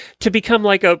personally to become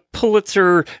like a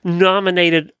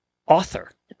Pulitzer-nominated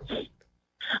author?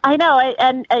 I know.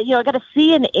 I got a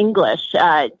C in English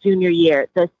junior year.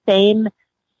 The same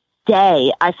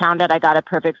day I found out I got a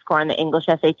perfect score on the English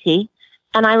SAT.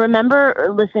 And I remember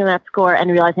listening to that score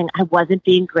and realizing I wasn't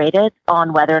being graded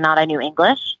on whether or not I knew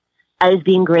English. I was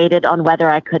being graded on whether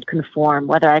I could conform,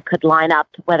 whether I could line up,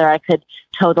 whether I could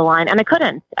toe the line. And I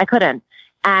couldn't.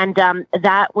 And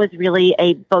that was really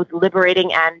a both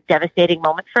liberating and devastating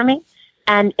moment for me.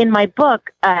 And in my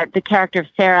book, the character of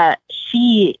Sarah,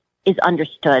 she is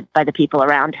understood by the people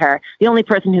around her. The only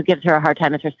person who gives her a hard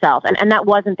time is herself. And that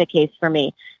wasn't the case for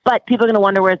me. But people are going to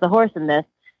wonder, where's the horse in this?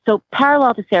 So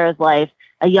parallel to Sarah's life,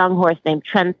 a young horse named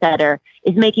Trendsetter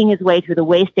is making his way through the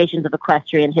way stations of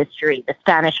equestrian history, the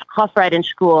Spanish Hofreiten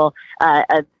School,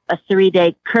 a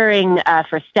 3-day curing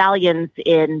for stallions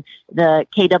in the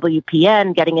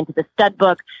KWPN, getting into the stud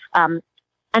book. And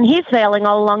he's failing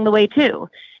all along the way, too.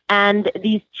 And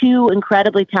these two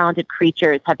incredibly talented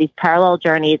creatures have these parallel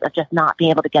journeys of just not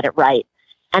being able to get it right.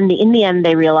 And in the end,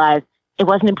 they realize it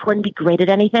wasn't important to be great at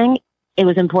anything. It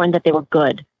was important that they were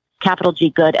good. Capital G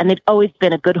good. And they've always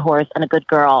been a good horse and a good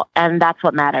girl. And that's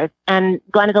what matters. And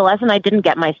Glenn, is a lesson I didn't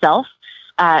get myself,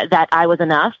 that I was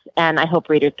enough. And I hope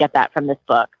readers get that from this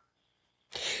book.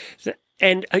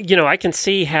 And, I can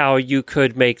see how you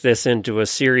could make this into a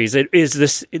series.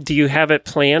 Do you have it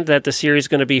planned that the series is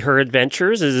going to be her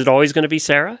adventures? Is it always going to be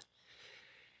Sarah?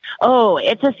 Oh,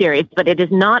 it's a series, but it is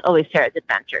not always Sarah's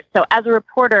adventures. So as a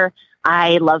reporter,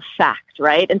 I love fact,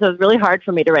 right? And so it's really hard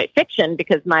for me to write fiction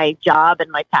because my job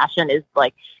and my passion is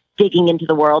like digging into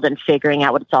the world and figuring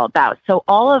out what it's all about. So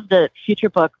all of the future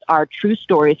books are true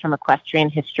stories from equestrian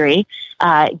history,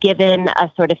 given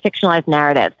a sort of fictionalized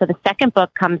narrative. So the second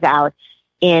book comes out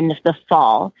in the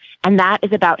fall, and that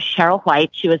is about Cheryl White.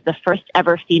 She was the first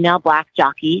ever female black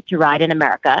jockey to ride in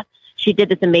America. She did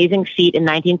this amazing feat in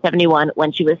 1971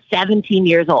 when she was 17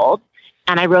 years old.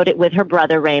 And I wrote it with her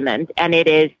brother, Raymond. And it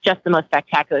is just the most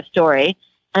spectacular story.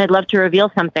 And I'd love to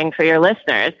reveal something for your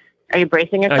listeners. Are you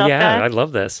bracing yourself, yeah, guys? I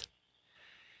love this.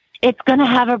 It's going to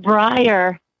have a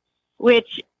briar,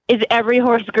 which is every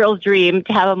horse girl's dream,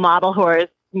 to have a model horse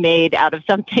made out of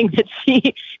something that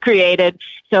she created.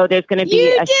 So there's going to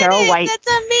be a Cheryl White. That's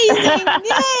amazing.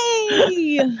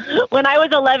 Yay! When I was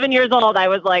 11 years old, I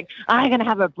was like, I'm going to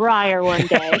have a briar one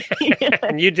day.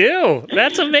 And you do.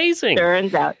 That's amazing.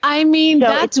 Turns out. I mean, so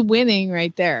that's winning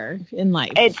right there in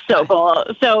life. It's so cool.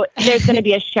 So there's going to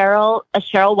be a Cheryl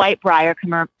White briar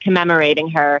commemorating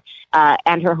her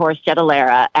and her horse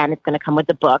Jedalera, and it's going to come with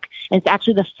the book. And it's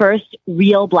actually the first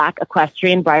real black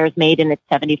equestrian briars made in its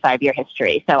 75-year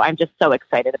history. So I'm just so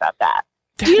excited about that.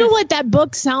 Do you know what that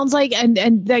book sounds like? And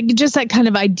just that kind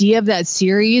of idea of that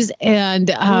series. And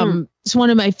it's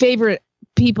one of my favorite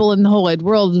people in the whole wide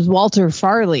world is Walter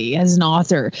Farley as an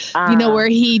author, where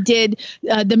he did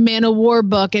the Man of War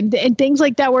book and things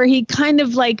like that, where he kind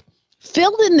of like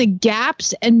filled in the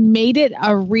gaps and made it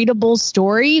a readable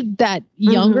story that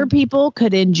younger people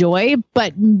could enjoy,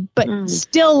 but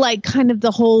still like kind of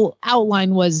the whole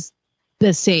outline was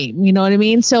the same. You know what I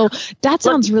mean? So that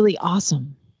sounds really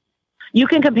awesome. You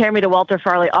can compare me to Walter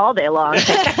Farley all day long.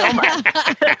 Thank you so much.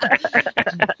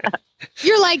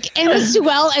 You're like Anna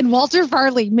Sewell and Walter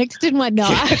Farley mixed in one. No,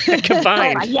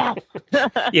 combined. Yes.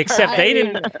 Except they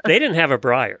didn't have a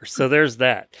briar, so there's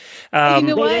that. You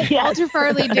know what? Walter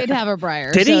Farley did have a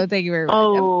briar. Did he? So thank you very much.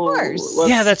 Of course.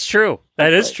 Yeah, that's true.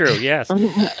 That is true. Yes.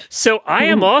 So I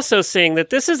am also seeing that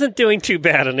this isn't doing too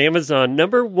bad on Amazon.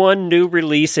 #1 new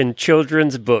release in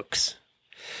children's books.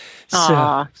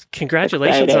 So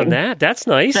congratulations on that. That's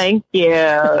nice. Thank you.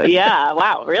 Yeah.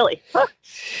 Wow. Really?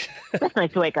 That's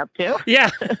nice to wake up to. Yeah.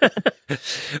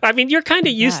 I mean, you're kind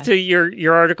of used to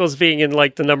your articles being in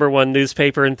like the #1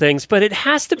 newspaper and things, but it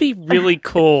has to be really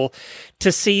cool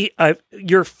to see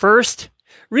your first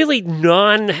really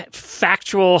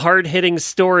non-factual, hard-hitting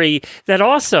story that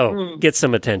also gets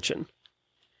some attention.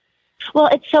 Well,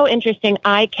 it's so interesting.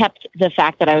 I kept the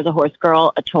fact that I was a horse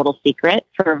girl a total secret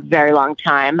for a very long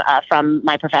time from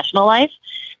my professional life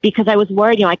because I was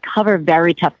worried. I cover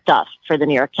very tough stuff for the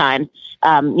New York Times,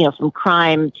 from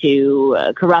crime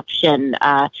to corruption.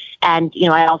 And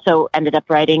I also ended up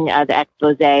writing the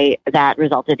expose that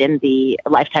resulted in the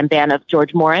lifetime ban of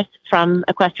George Morris from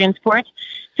equestrian sports.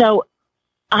 So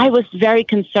I was very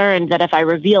concerned that if I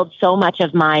revealed so much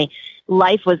of my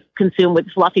life was consumed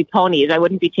with fluffy ponies, I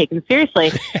wouldn't be taken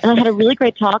seriously. And I had a really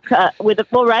great talk And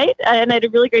I had a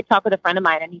really great talk with a friend of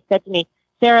mine, and he said to me,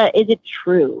 "Sarah, is it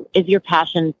true? Is your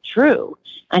passion true?"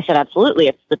 I said, "Absolutely.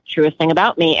 It's the truest thing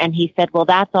about me." And he said, "Well,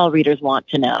 that's all readers want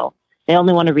to know. They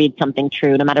only want to read something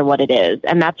true, no matter what it is."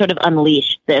 And that sort of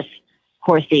unleashed this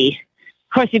horsey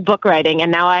book writing.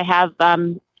 And now I have,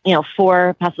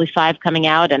 4, possibly 5 coming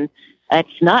out, and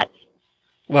it's nuts.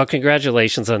 Well,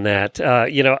 congratulations on that.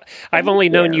 I've only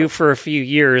known you for a few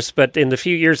years, but in the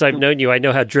few years I've known you, I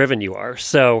know how driven you are.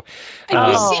 So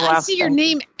I see your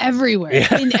name everywhere,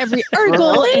 in every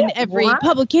article, in every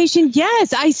publication.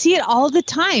 Yes, I see it all the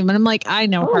time. And I'm like, I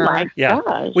know her. My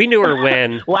gosh. We knew her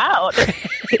when. Wow.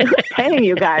 Hey,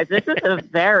 you guys, this is a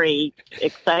very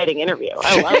exciting interview.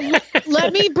 I love it.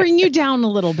 Let me bring you down a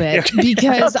little bit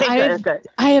because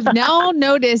I have now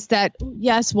noticed that,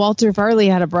 yes, Walter Farley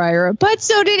had a briar, but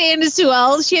so did Anna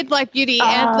Sewell. She had Black Beauty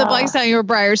and the Black Stallion were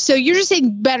briars. So you're just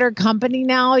in better company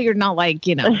now. You're not like,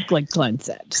 like Glenn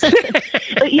said.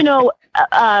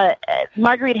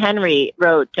 Marguerite Henry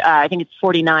wrote, I think it's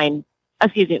 49.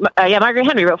 Excuse me. Marguerite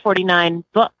Henry wrote 49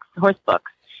 books, horse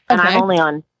books. And I'm only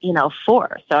on,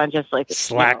 4. So I'm just like,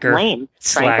 slacker. Lame.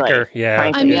 Slacker. Frankly.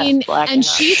 Yeah. I mean, and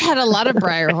she's had a lot of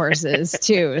briar horses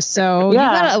too. So we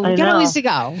got a ways to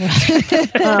go.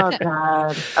 Oh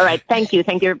God. All right. Thank you.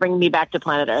 Thank you for bringing me back to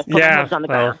planet Earth. On the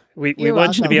ground. We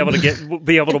want you to be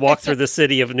able to walk through the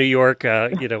city of New York,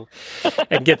 and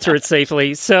get through it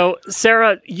safely. So,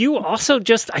 Sarah, you also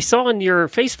I saw on your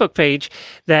Facebook page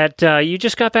that you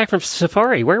just got back from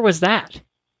safari. Where was that?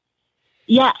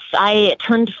 Yes, I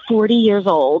turned 40 years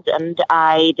old, and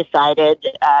I decided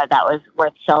that was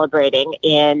worth celebrating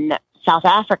in South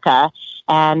Africa.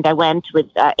 And I went with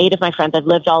 8 of my friends. I've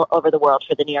lived all over the world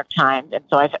for the New York Times, and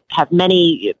so I have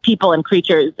many people and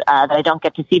creatures that I don't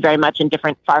get to see very much in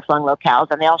different far-flung locales.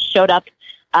 And they all showed up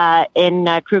in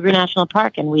Kruger National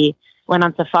Park, and we went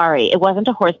on safari. It wasn't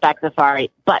a horseback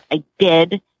safari, but I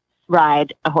did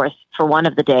ride a horse for one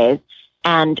of the days,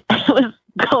 and I was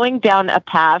going down a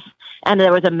path. And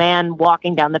there was a man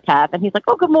walking down the path, and he's like,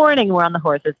 "Oh, good morning." We're on the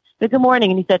horses. Good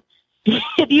morning. And he said,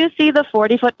 "Did you see the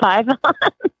 40-foot python?"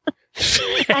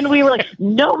 And we were like,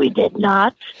 "No, we did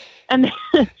not." And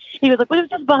he was like, "Well, it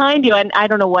was just behind you." And I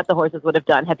don't know what the horses would have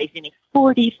done had they seen a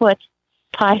 40-foot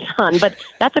python. But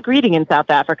that's a greeting in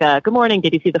South Africa. "Good morning.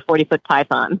 Did you see the 40-foot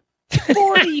python?"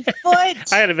 40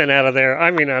 foot. I'd have been out of there.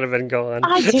 I mean, I'd have been gone.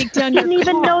 I didn't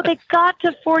even know they got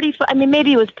to 40 foot. I mean,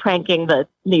 maybe it was pranking the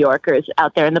New Yorkers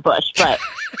out there in the bush, but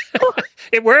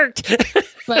it worked.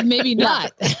 But maybe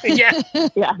not. Yeah,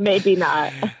 maybe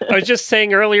not. I was just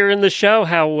saying earlier in the show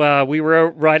how we were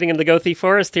riding in the Goethe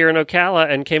Forest here in Ocala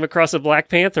and came across a black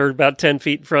panther about 10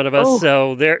 feet in front of us. Oh.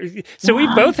 So we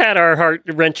both had our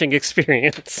heart-wrenching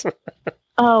experience.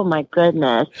 Oh, my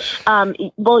goodness.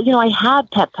 Well, I had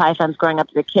pet pythons growing up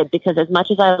as a kid because as much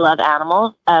as I love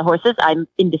animals, horses, I'm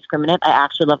indiscriminate. I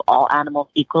actually love all animals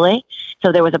equally.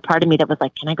 So there was a part of me that was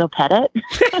like, can I go pet it?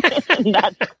 And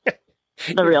that's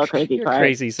the real crazy part.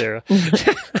 Crazy, Sarah.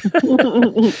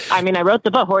 I mean, I wrote the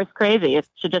book, Horse Crazy. It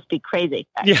should just be crazy.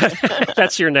 Yeah,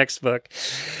 that's your next book.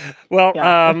 Well,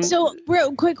 so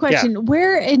real quick question. Yeah.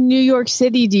 Where in New York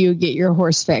City do you get your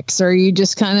horse fix? Or are you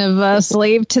just kind of a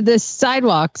slave to the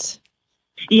sidewalks?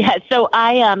 Yeah, so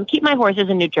I keep my horses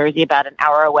in New Jersey about an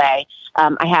hour away.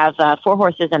 I have 4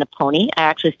 horses and a pony. I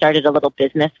actually started a little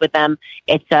business with them.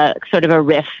 It's a sort of a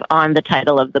riff on the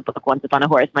title of the book, Once Upon a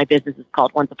Horse. My business is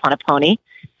called Once Upon a Pony,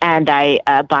 and I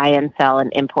buy and sell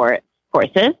and import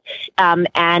horses.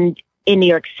 And in New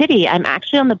York City, I'm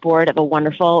actually on the board of a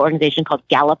wonderful organization called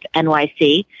Gallop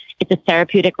NYC. It's a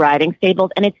therapeutic riding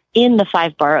stables, and it's in the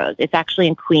 5 boroughs. It's actually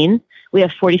in Queens. We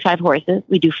have 45 horses.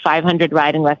 We do 500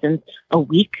 riding lessons a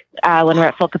week when we're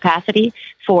at full capacity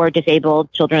for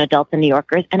disabled children, adults, and New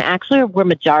Yorkers. And actually, we're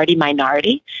majority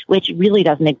minority, which really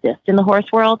doesn't exist in the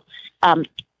horse world.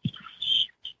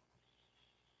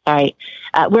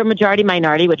 We're majority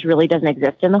minority, which really doesn't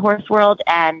exist in the horse world.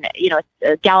 And,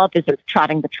 Gallop is sort of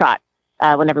trotting the trot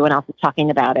when everyone else is talking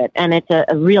about it. And it's a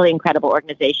really incredible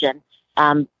organization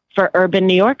for urban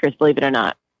New Yorkers, believe it or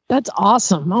not. That's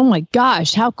awesome. Oh, my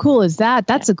gosh. How cool is that?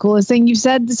 That's the coolest thing you've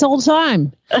said this whole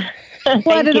time.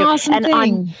 What an awesome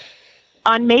thing.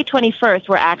 On May 21st,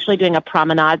 we're actually doing a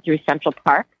promenade through Central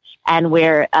Park. And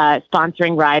we're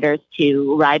sponsoring riders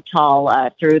to ride tall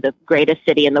through the greatest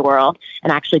city in the world.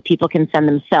 And actually, people can send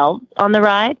themselves on the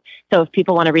ride. So if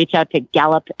people want to reach out to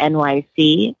Gallop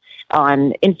NYC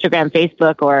on Instagram,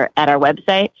 Facebook, or at our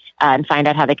website and find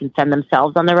out how they can send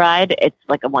themselves on the ride, it's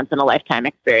like a once-in-a-lifetime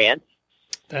experience.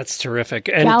 That's terrific.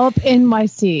 And Gallop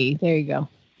NYC. There you go.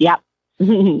 Yep.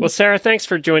 Well, Sarah, thanks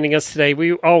for joining us today.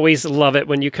 We always love it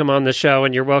when you come on the show,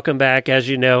 and you're welcome back, as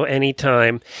you know,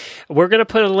 anytime. We're going to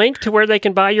put a link to where they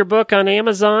can buy your book on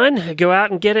Amazon. Go out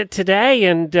and get it today,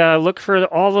 and look for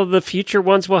all of the future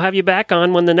ones we'll have you back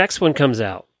on when the next one comes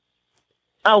out.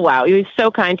 Oh, wow. You're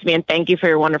so kind to me, and thank you for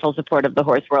your wonderful support of the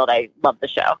horse world. I love the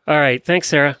show. All right. Thanks,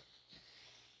 Sarah.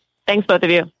 Thanks, both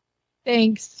of you.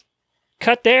 Thanks.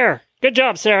 Cut there. Good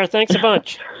job, Sarah. Thanks a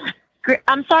bunch.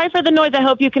 I'm sorry for the noise. I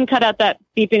hope you can cut out that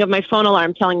beeping of my phone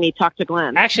alarm telling me talk to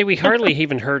Glenn. Actually, we hardly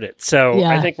even heard it, so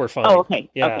I think we're fine. Oh, okay.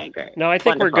 Yeah. Okay, great. No, I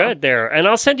think Wonderful. we're good there. And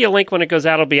I'll send you a link when it goes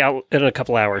out. It'll be out in a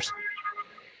couple hours.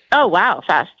 Oh, wow.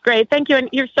 Fast. Great. Thank you. And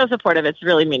you're so supportive. It's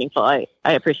really meaningful. I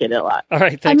appreciate it a lot. All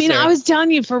right. Thanks, Sarah. I was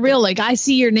telling you for real, like I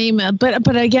see your name,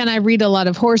 but again, I read a lot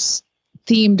of horse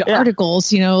themed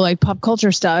articles, like pop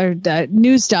culture stuff,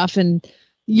 news stuff, and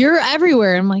you're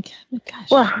everywhere. I'm like, oh my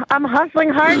gosh. Well, I'm hustling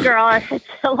hard, girl. It's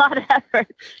a lot of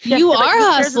effort. You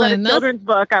are hustling. A children's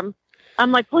book.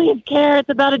 I'm like, please care. It's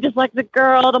about a dyslexic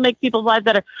girl. It'll make people's lives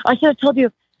better. I should have told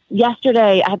you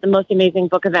yesterday. I had the most amazing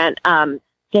book event.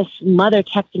 This mother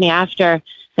texted me after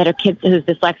that her kid who's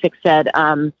dyslexic said,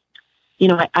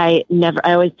 I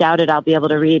always doubted I'll be able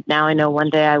to read. Now I know one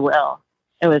day I will.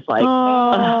 It was like,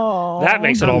 that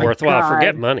makes it all worthwhile. God.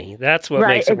 Forget money. That's what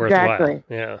makes it worthwhile.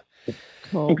 Yeah.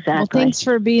 Cool. Exactly. Well, thanks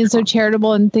for being so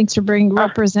charitable, and thanks for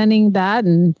representing that,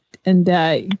 and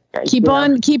keep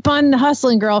on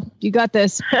hustling, girl. You got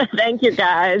this. Thank you,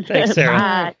 guys. Thanks,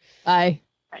 Sarah. Bye.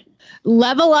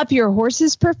 Level up your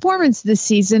horse's performance this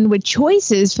season with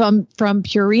choices from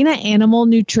Purina Animal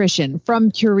Nutrition.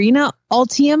 From Purina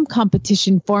Ultium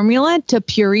Competition Formula to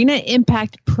Purina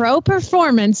Impact Pro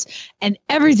Performance and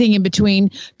everything in between,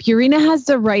 Purina has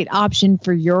the right option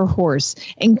for your horse,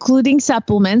 including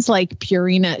supplements like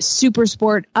Purina Super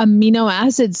Sport Amino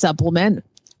Acid Supplement,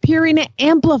 Purina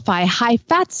Amplify High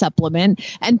Fat Supplement,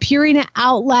 and Purina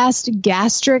Outlast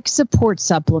Gastric Support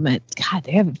Supplement. God,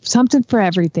 they have something for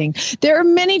everything. There are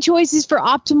many choices for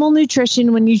optimal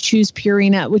nutrition when you choose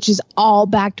Purina, which is all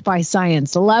backed by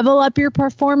science. Level up your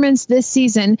performance this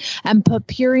season and put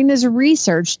Purina's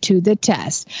research to the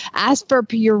test. Ask for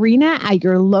Purina at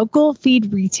your local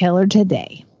feed retailer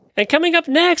today. And coming up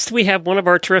next, we have one of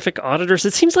our terrific auditors.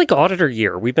 It seems like auditor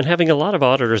year. We've been having a lot of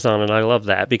auditors on, and I love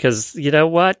that because you know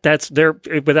what?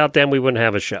 Without them, we wouldn't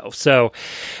have a show. So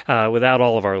without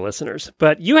all of our listeners.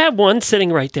 But you have one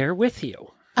sitting right there with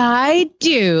you. I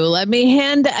do. Let me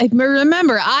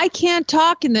remember, I can't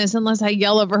talk in this unless I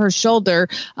yell over her shoulder.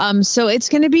 So it's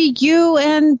going to be you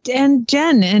and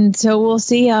Jen. And so we'll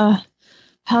see how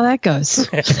that goes.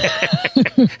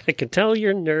 I can tell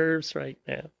your nerves right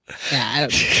now. Yeah, I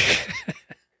don't know.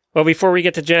 Well, before we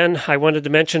get to Jen, I wanted to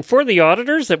mention for the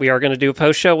auditors that we are going to do a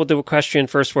post show. We'll do Equestrian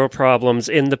First World Problems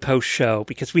in the post show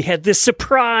because we had this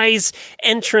surprise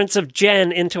entrance of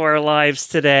Jen into our lives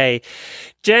today.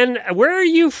 Jen, where are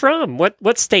you from?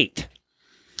 What state?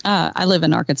 I live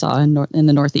in Arkansas in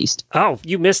the Northeast. Oh,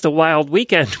 you missed a wild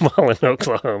weekend while in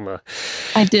Oklahoma.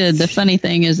 I did. The funny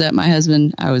thing is that my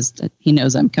husband, he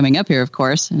knows I'm coming up here, of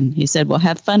course, and he said, well,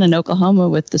 have fun in Oklahoma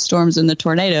with the storms and the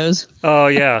tornadoes. Oh,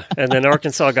 yeah. And then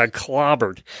Arkansas got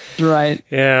clobbered. Right.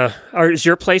 Yeah. Is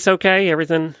your place okay?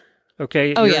 Everything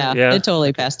okay? Oh, yeah. It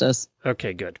totally passed us.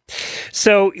 Okay, good.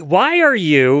 So why are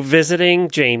you visiting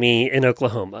Jamie in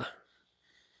Oklahoma?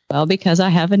 Well, because I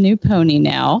have a new pony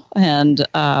now, and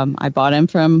I bought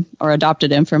him adopted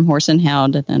him from Horse and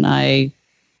Hound, and then I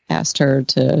asked her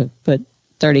to put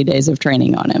 30 days of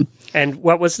training on him. And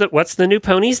what's the new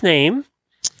pony's name?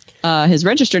 His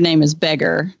registered name is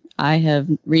Beggar. I have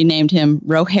renamed him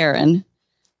Rohirrim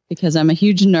because I'm a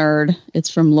huge nerd. It's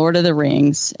from Lord of the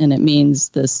Rings, and it means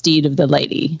the steed of the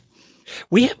lady.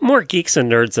 We have more geeks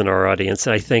and nerds in our audience,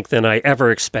 I think, than I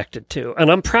ever expected to. And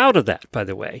I'm proud of that, by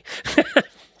the way.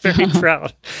 Very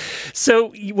proud.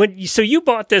 So you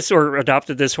bought this or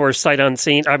adopted this horse sight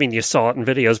unseen? I mean, you saw it in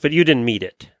videos, but you didn't meet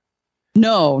it.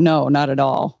 No, not at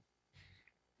all.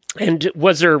 And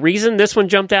was there a reason this one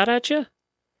jumped out at you?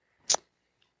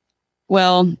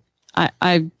 Well,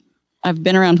 I've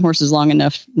been around horses long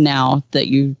enough now that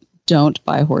you don't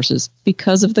buy horses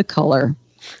because of the color.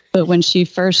 But when she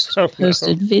first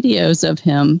posted videos of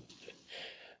him,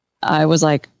 I was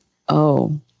like,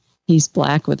 oh, he's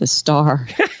black with a star.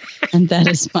 And that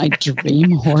is my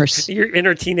dream horse. Your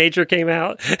inner teenager came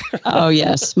out? Oh,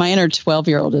 yes. My inner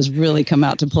 12-year-old has really come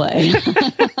out to play.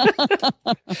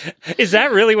 Is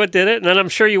that really what did it? And then I'm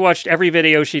sure you watched every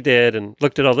video she did and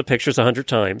looked at all the pictures 100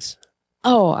 times.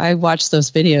 Oh, I watched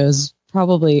those videos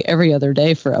probably every other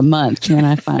day for a month. And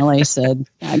I finally said,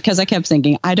 because I kept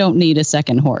thinking, I don't need a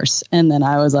second horse. And then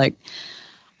I was like,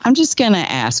 I'm just going to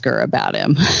ask her about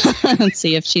him and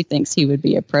see if she thinks he would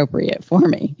be appropriate for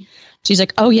me. She's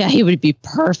like, oh, yeah, he would be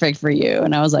perfect for you.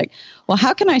 And I was like, well,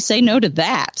 how can I say no to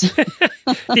that?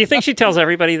 Do you think she tells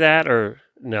everybody that? Or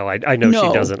no, I know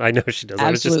she doesn't. I know she doesn't. Absolutely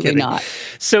I was just kidding. Not.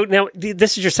 So now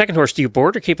this is your second horse. Do you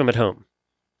board or keep him at home?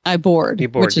 I board,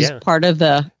 which is part of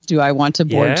the, do I want to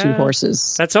board two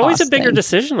horses? That's always a bigger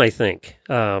decision, I think.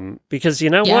 Because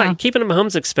you know what? Keeping them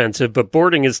home's expensive, but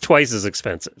boarding is twice as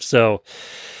expensive. So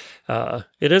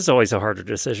it is always a harder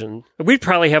decision. We'd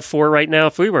probably have 4 right now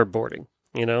if we were boarding,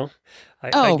 you know?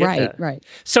 I get that. Right.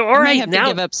 So, all right, I have to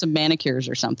give up some manicures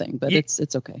or something, but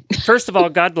it's okay. First of all,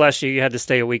 God bless you. You had to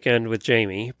stay a weekend with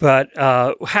Jamie. But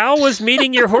how was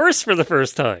meeting your horse for the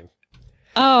first time?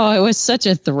 Oh, it was such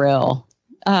a thrill.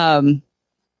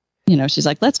 She's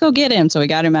like, let's go get him. So we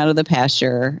got him out of the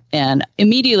pasture. And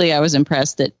immediately I was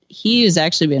impressed that he has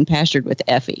actually been pastured with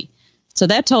Effie. So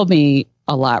that told me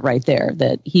a lot right there,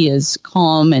 that he is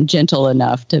calm and gentle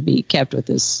enough to be kept with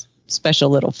this special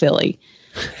little filly.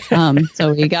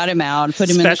 So we got him out, put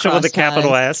him in the special with a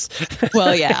capital S.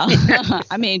 Well, yeah.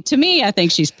 I mean, to me, I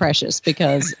think she's precious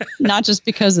because not just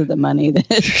because of the money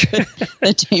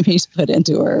that Jamie's put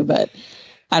into her, but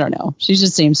I don't know. She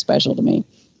just seems special to me.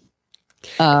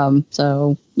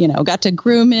 So, got to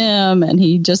groom him, and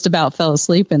he just about fell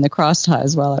asleep in the cross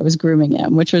ties while I was grooming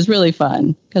him, which was really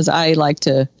fun because I like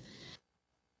to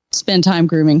spend time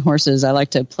grooming horses. I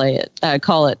like to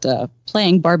call it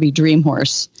playing Barbie Dream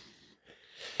Horse.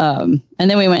 And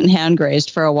then we went and hand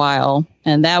grazed for a while,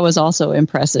 and that was also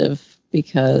impressive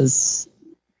because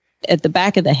at the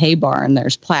back of the hay barn,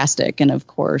 there's plastic and, of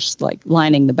course, like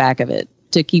lining the back of it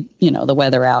to keep, the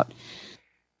weather out.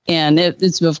 And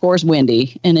it's, of course,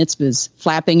 windy, and it was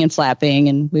flapping,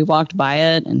 and we walked by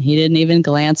it, and he didn't even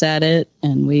glance at it.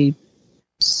 And we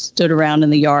stood around in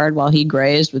the yard while he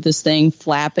grazed with this thing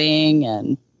flapping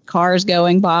and cars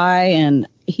going by. And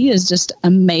he is just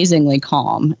amazingly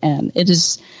calm. And it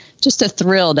is just a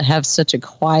thrill to have such a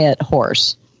quiet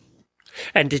horse.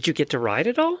 And did you get to ride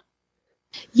at all?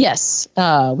 Yes.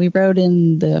 We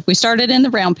started in the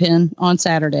round pen on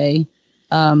Saturday.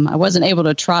 I wasn't able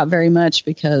to trot very much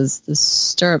because the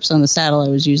stirrups on the saddle I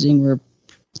was using were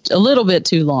a little bit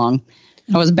too long.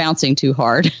 I was bouncing too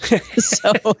hard.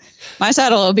 So my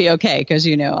saddle will be okay because,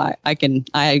 I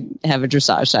have a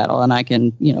dressage saddle and I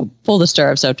can, pull the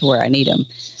stirrups up to where I need them.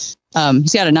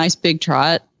 He's got a nice big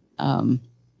trot.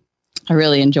 I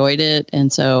really enjoyed it.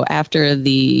 And so after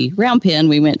the round pen,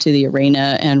 we went to the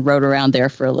arena and rode around there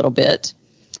for a little bit.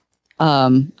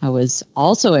 I was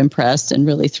also impressed and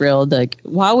really thrilled. Like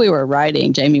while we were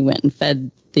riding, Jamie went and fed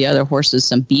the other horses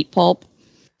some beet pulp,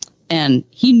 and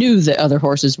he knew the other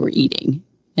horses were eating,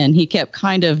 and he kept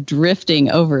kind of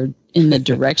drifting over in the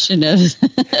direction of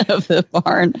the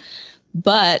barn,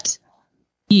 but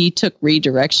he took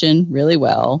redirection really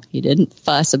well. He didn't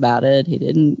fuss about it. He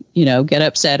didn't, get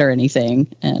upset or anything.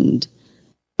 And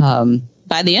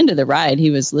by the end of the ride,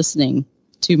 he was listening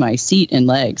to my seat and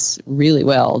legs really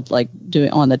well, like doing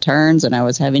on the turns, and I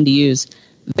was having to use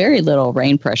very little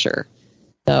rein pressure.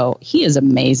 So he is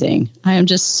amazing. I am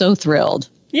just so thrilled.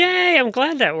 Yay, I'm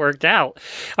glad that worked out.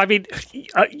 I mean,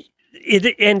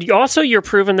 and also you're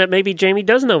proving that maybe Jamie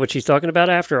does know what she's talking about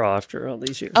after all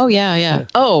these years. Oh, yeah.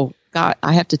 Oh, God,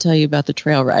 I have to tell you about the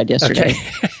trail ride yesterday.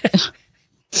 Okay.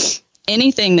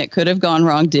 Anything that could have gone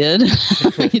wrong did,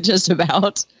 just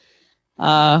about.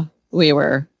 We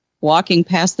were walking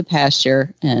past the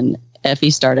pasture, and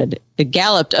Effie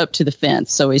galloped up to the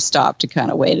fence, so we stopped to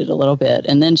kind of waited a little bit.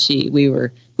 And then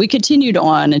we continued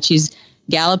on, and she's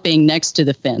galloping next to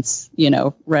the fence,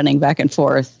 running back and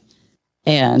forth.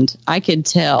 And I could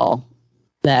tell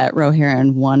that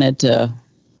Roharan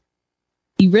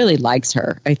he really likes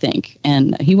her, I think.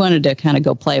 And he wanted to kind of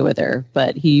go play with her,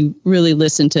 but he really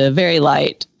listened to very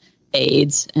light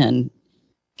aids and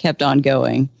kept on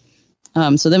going.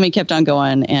 So then we kept on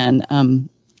going, and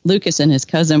Lucas and his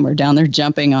cousin were down there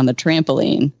jumping on the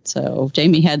trampoline. So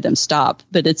Jamie had them stop,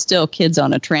 but it's still kids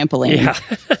on a trampoline. Yeah.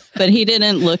 But he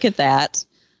didn't look at that.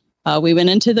 We went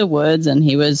into the woods, and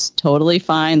he was totally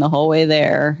fine the whole way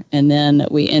there. And then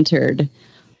we entered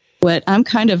I'm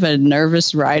kind of a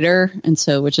nervous rider, and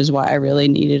so which is why I really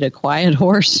needed a quiet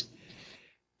horse.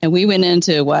 And we went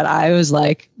into what I was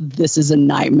like, this is a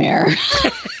nightmare.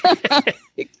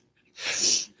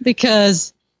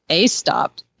 Because Ace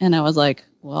stopped, and I was like,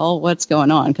 well, what's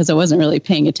going on? Because I wasn't really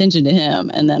paying attention to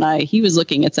him. And then he was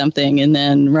looking at something, and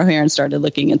then Roharan started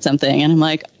looking at something, and I'm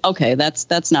like, okay,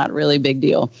 that's not really a big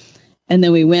deal. And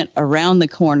then we went around the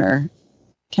corner.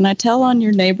 Can I tell on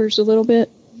your neighbors a little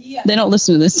bit? Yeah. They don't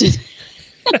listen to this.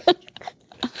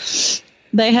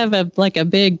 They have a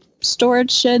big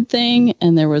storage shed thing,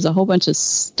 and there was a whole bunch of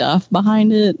stuff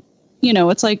behind it.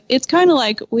 It's kind of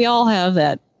like we all have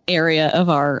that area of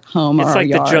our home or our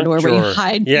yard where we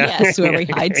hide. Yeah. Yes, where we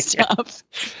hide stuff.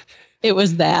 It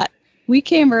was that. We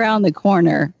came around the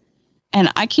corner,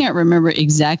 and I can't remember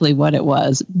exactly what it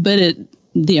was, but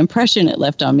the impression it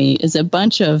left on me is a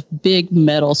bunch of big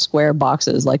metal square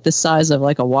boxes, like the size of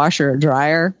like a washer or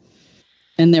dryer.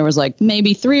 And there was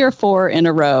maybe 3 or 4 in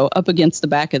a row up against the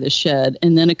back of the shed.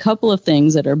 And then a couple of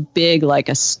things that are big, like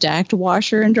a stacked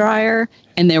washer and dryer.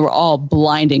 And they were all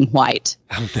blinding white.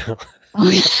 Oh, no. Oh,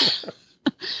 yeah.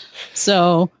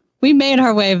 So we made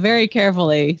our way very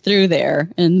carefully through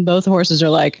there. And both horses are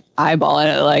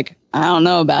eyeballing it, I don't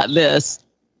know about this.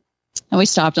 And we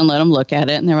stopped and let them look at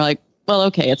it. And they were like, well,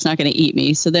 okay, it's not going to eat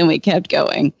me. So then we kept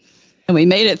going. And we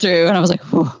made it through. And I was like,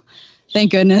 oh,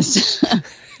 thank goodness.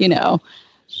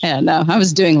 And I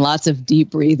was doing lots of deep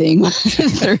breathing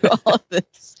through all of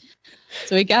this.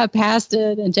 So we got past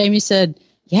it, and Jamie said,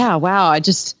 yeah, wow,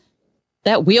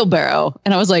 that wheelbarrow.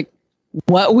 And I was like,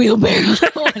 what wheelbarrow?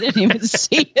 I didn't even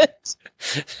see it.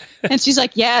 And she's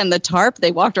like, yeah, and the tarp,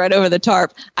 they walked right over the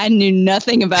tarp. I knew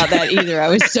nothing about that either. I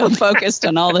was so focused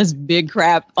on all this big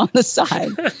crap on the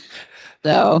side.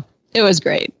 So it was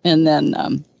great. And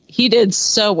then he did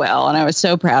so well, and I was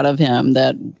so proud of him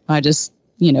that I just,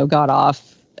 got off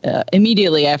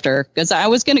immediately after, because I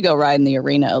was going to go ride in the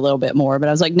arena a little bit more, but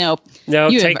I was like, no,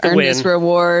 you have earned this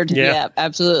reward. Yeah,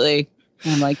 absolutely.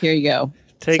 And I'm like, here you go.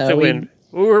 Take the win.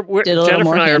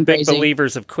 Jennifer and I are big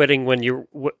believers of quitting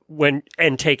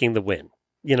and taking the win.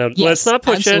 Yes, let's not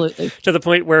push it to the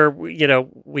point where,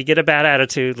 we get a bad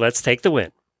attitude. Let's take the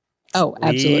win. Oh,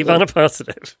 absolutely. Leave on a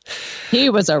positive.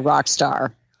 He was a rock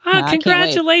star.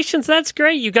 Congratulations. That's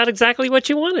great. You got exactly what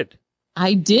you wanted.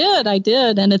 I did.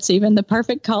 And it's even the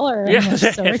perfect color. Yeah. I'm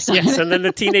so excited. Yes, and then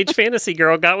the teenage fantasy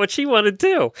girl got what she wanted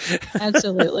too.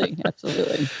 Absolutely.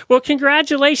 Well,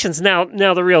 congratulations. Now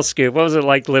the real scoop. What was it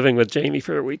like living with Jamie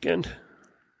for a weekend?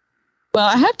 Well,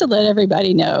 I have to let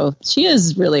everybody know she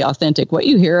is really authentic. What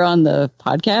you hear on the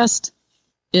podcast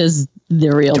is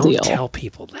the real deal. Don't tell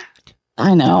people that.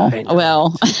 I know.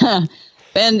 Well,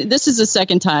 and this is the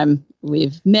second time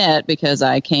we've met because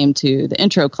I came to the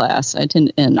intro class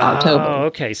in October. Oh,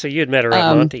 okay. So you had met her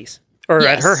at Monty's or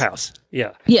at her house.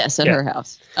 Yeah. Yes, at her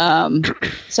house.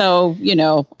 So,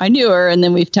 I knew her, and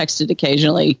then we've texted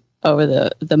occasionally over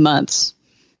the months.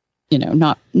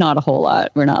 Not a whole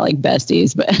lot. We're not like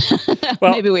besties, but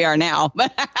maybe we are now.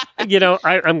 I'm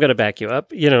going to back you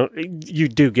up. You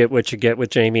do get what you get with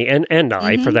Jamie and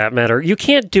I, for that matter. You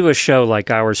can't do a show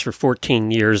like ours for 14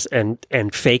 years and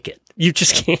fake it. You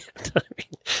just can't. I mean,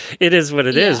 it is what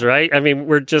it is, right? I mean,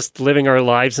 we're just living our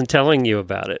lives and telling you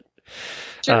about it.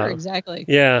 Sure, exactly.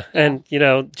 Yeah. And,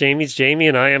 Jamie's Jamie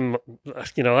and I am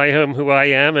who I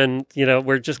am. And,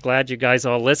 we're just glad you guys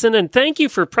all listen. And thank you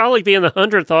for probably being the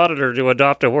 100th auditor to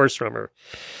adopt a horse from her.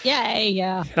 Yay,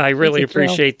 yeah. I really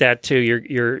appreciate that too.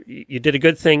 You did a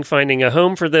good thing finding a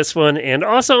home for this one. And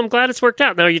also, I'm glad it's worked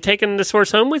out. Now, are you taking this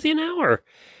horse home with you now, or?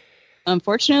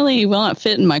 Unfortunately, he will not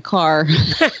fit in my car.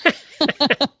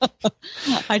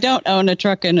 I don't own a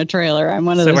truck and a trailer. I'm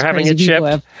one of those crazy people who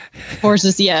have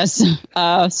horses. Yes.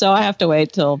 So I have to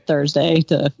wait till Thursday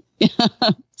to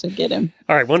get him.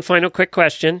 All right. One final quick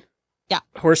question. Yeah.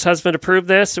 Horse husband approved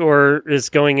this or is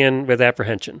going in with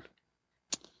apprehension?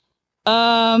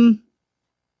 Well,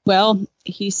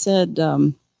 he said,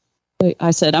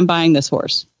 I said, I'm buying this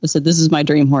horse. I said, this is my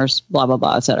dream horse, blah, blah,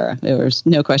 blah, et cetera. There was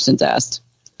no questions asked.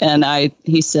 And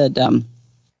he said,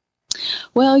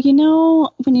 well, you know,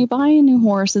 when you buy a new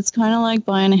horse, it's kind of like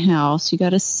buying a house. You got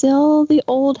to sell the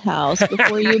old house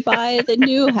before you buy the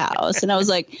new house. And I was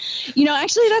like, you know,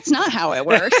 actually, that's not how it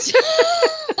works.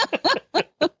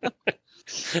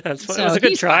 That's fun. So it was a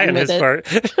good try on his part.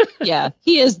 Yeah,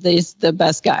 he is the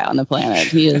best guy on the planet.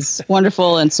 He is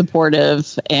wonderful and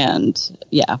supportive, and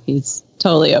yeah, he's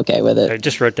totally okay with it. I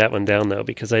just wrote that one down, though,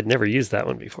 because I'd never used that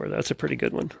one before. That's a pretty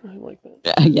good one. I like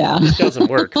that. Yeah. It doesn't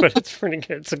work, but it's pretty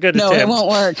good. It's a good attempt. No, it won't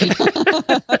work.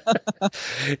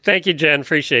 Thank you, Jen.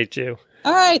 Appreciate you.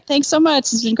 All right. Thanks so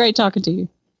much. It's been great talking to you.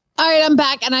 All right, I'm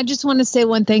back, and I just want to say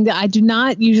one thing, that I do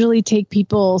not usually take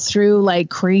people through like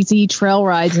crazy trail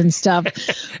rides and stuff.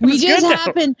 We just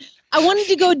happened. I wanted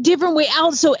to go a different way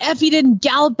out so Effie didn't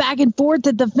gallop back and forth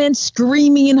at the fence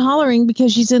screaming and hollering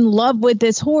because she's in love with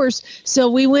this horse. So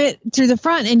we went through the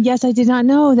front, and yes, I did not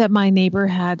know that my neighbor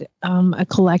had a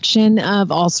collection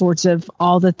of all sorts of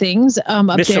all the things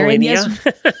up there. And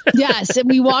yes, and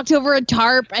we walked over a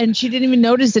tarp, and she didn't even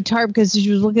notice the tarp because she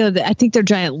was looking at I think they're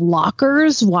giant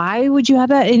lockers. Why would you have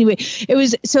that? Anyway, it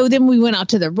was, so then we went out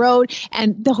to the road,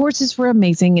 and the horses were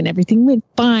amazing, and everything went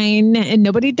fine, and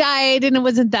nobody died, and it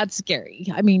wasn't that scary.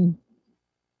 I mean,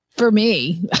 for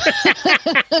me.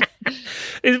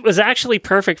 It was actually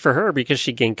perfect for her because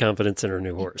she gained confidence in her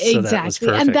new horse. Exactly. So that was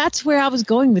perfect. And that's where I was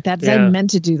going with that. I meant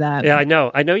to do that. Yeah, I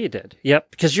know. I know you did. Yep.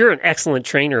 Because you're an excellent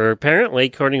trainer, apparently,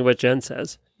 according to what Jen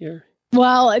says.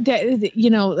 Well, you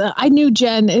know, I knew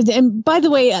Jen. And by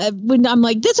the way, when I'm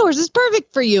like, this horse is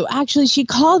perfect for you. Actually, she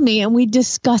called me and we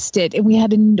discussed it. And we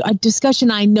had a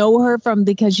discussion. I know her from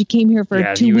because she came here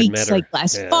for 2 weeks like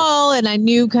last fall. And I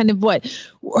knew kind of what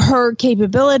her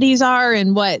capabilities are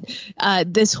and what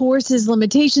this horse's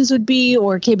limitations would be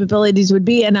or capabilities would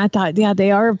be. And I thought, yeah,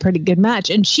 they are a pretty good match.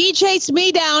 And she chased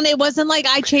me down. It wasn't like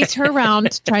I chased her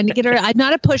around trying to get her. I'm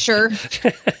not a pusher.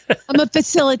 I'm a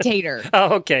facilitator.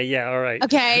 Oh, okay. Yeah. All right.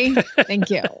 Okay. Thank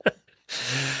you.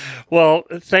 Well,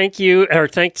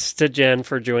 thanks to Jen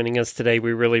for joining us today.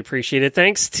 We really appreciate it.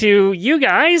 Thanks to you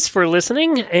guys for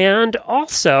listening. And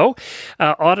also,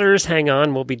 auditors, hang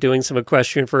on. We'll be doing some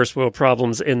equestrian first world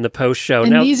problems in the post show.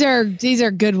 And now, these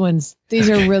are good ones. These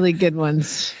are really good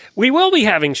ones. We will be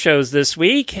having shows this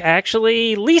week.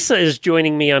 Actually, Lisa is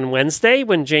joining me on Wednesday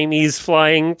when Jamie's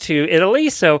flying to Italy.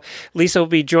 So Lisa will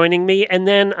be joining me. And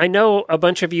then I know a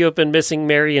bunch of you have been missing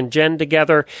Mary and Jen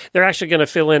together. They're actually going to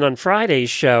fill in on Friday's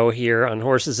show here on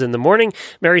Horses in the Morning.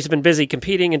 Mary's been busy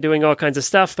competing and doing all kinds of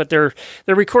stuff, but they're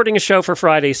recording a show for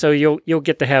Friday, so you'll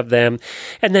get to have them.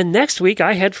 And then next week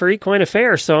I head for Equine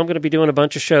Affair, so I'm going to be doing a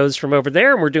bunch of shows from over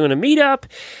there, and we're doing a meetup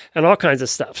and all kinds of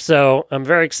stuff. So I'm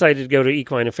very excited to go to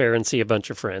Equine Affair and see a bunch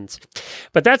of friends.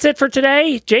 But that's it for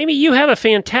today. Jamie, you have a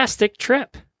fantastic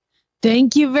trip.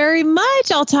 Thank you very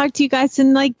much. I'll talk to you guys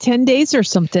in like 10 days or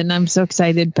something. I'm so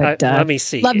excited. But let me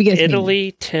see. Love you guys.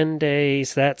 Italy, 10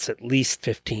 days. That's at least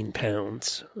 15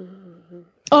 pounds.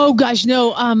 Oh gosh,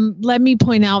 no. Let me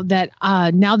point out that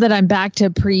now that I'm back to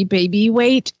pre-baby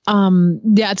weight,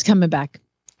 it's coming back.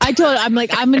 I'm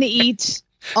going to eat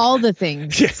all the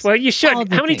things. Well, you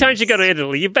should. How many times you go to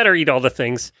Italy? You better eat all the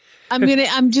things.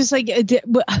 I'm just like,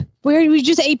 where we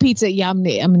just ate pizza. Yeah, I'm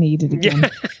gonna eat it again. Yeah.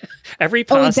 Every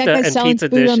pasta and pizza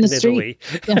dish in Italy.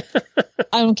 Yeah.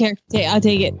 I don't care. I'll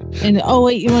take it. And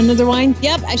wait, you want another wine?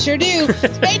 Yep, I sure do.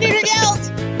 Spay neuter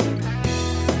gelt.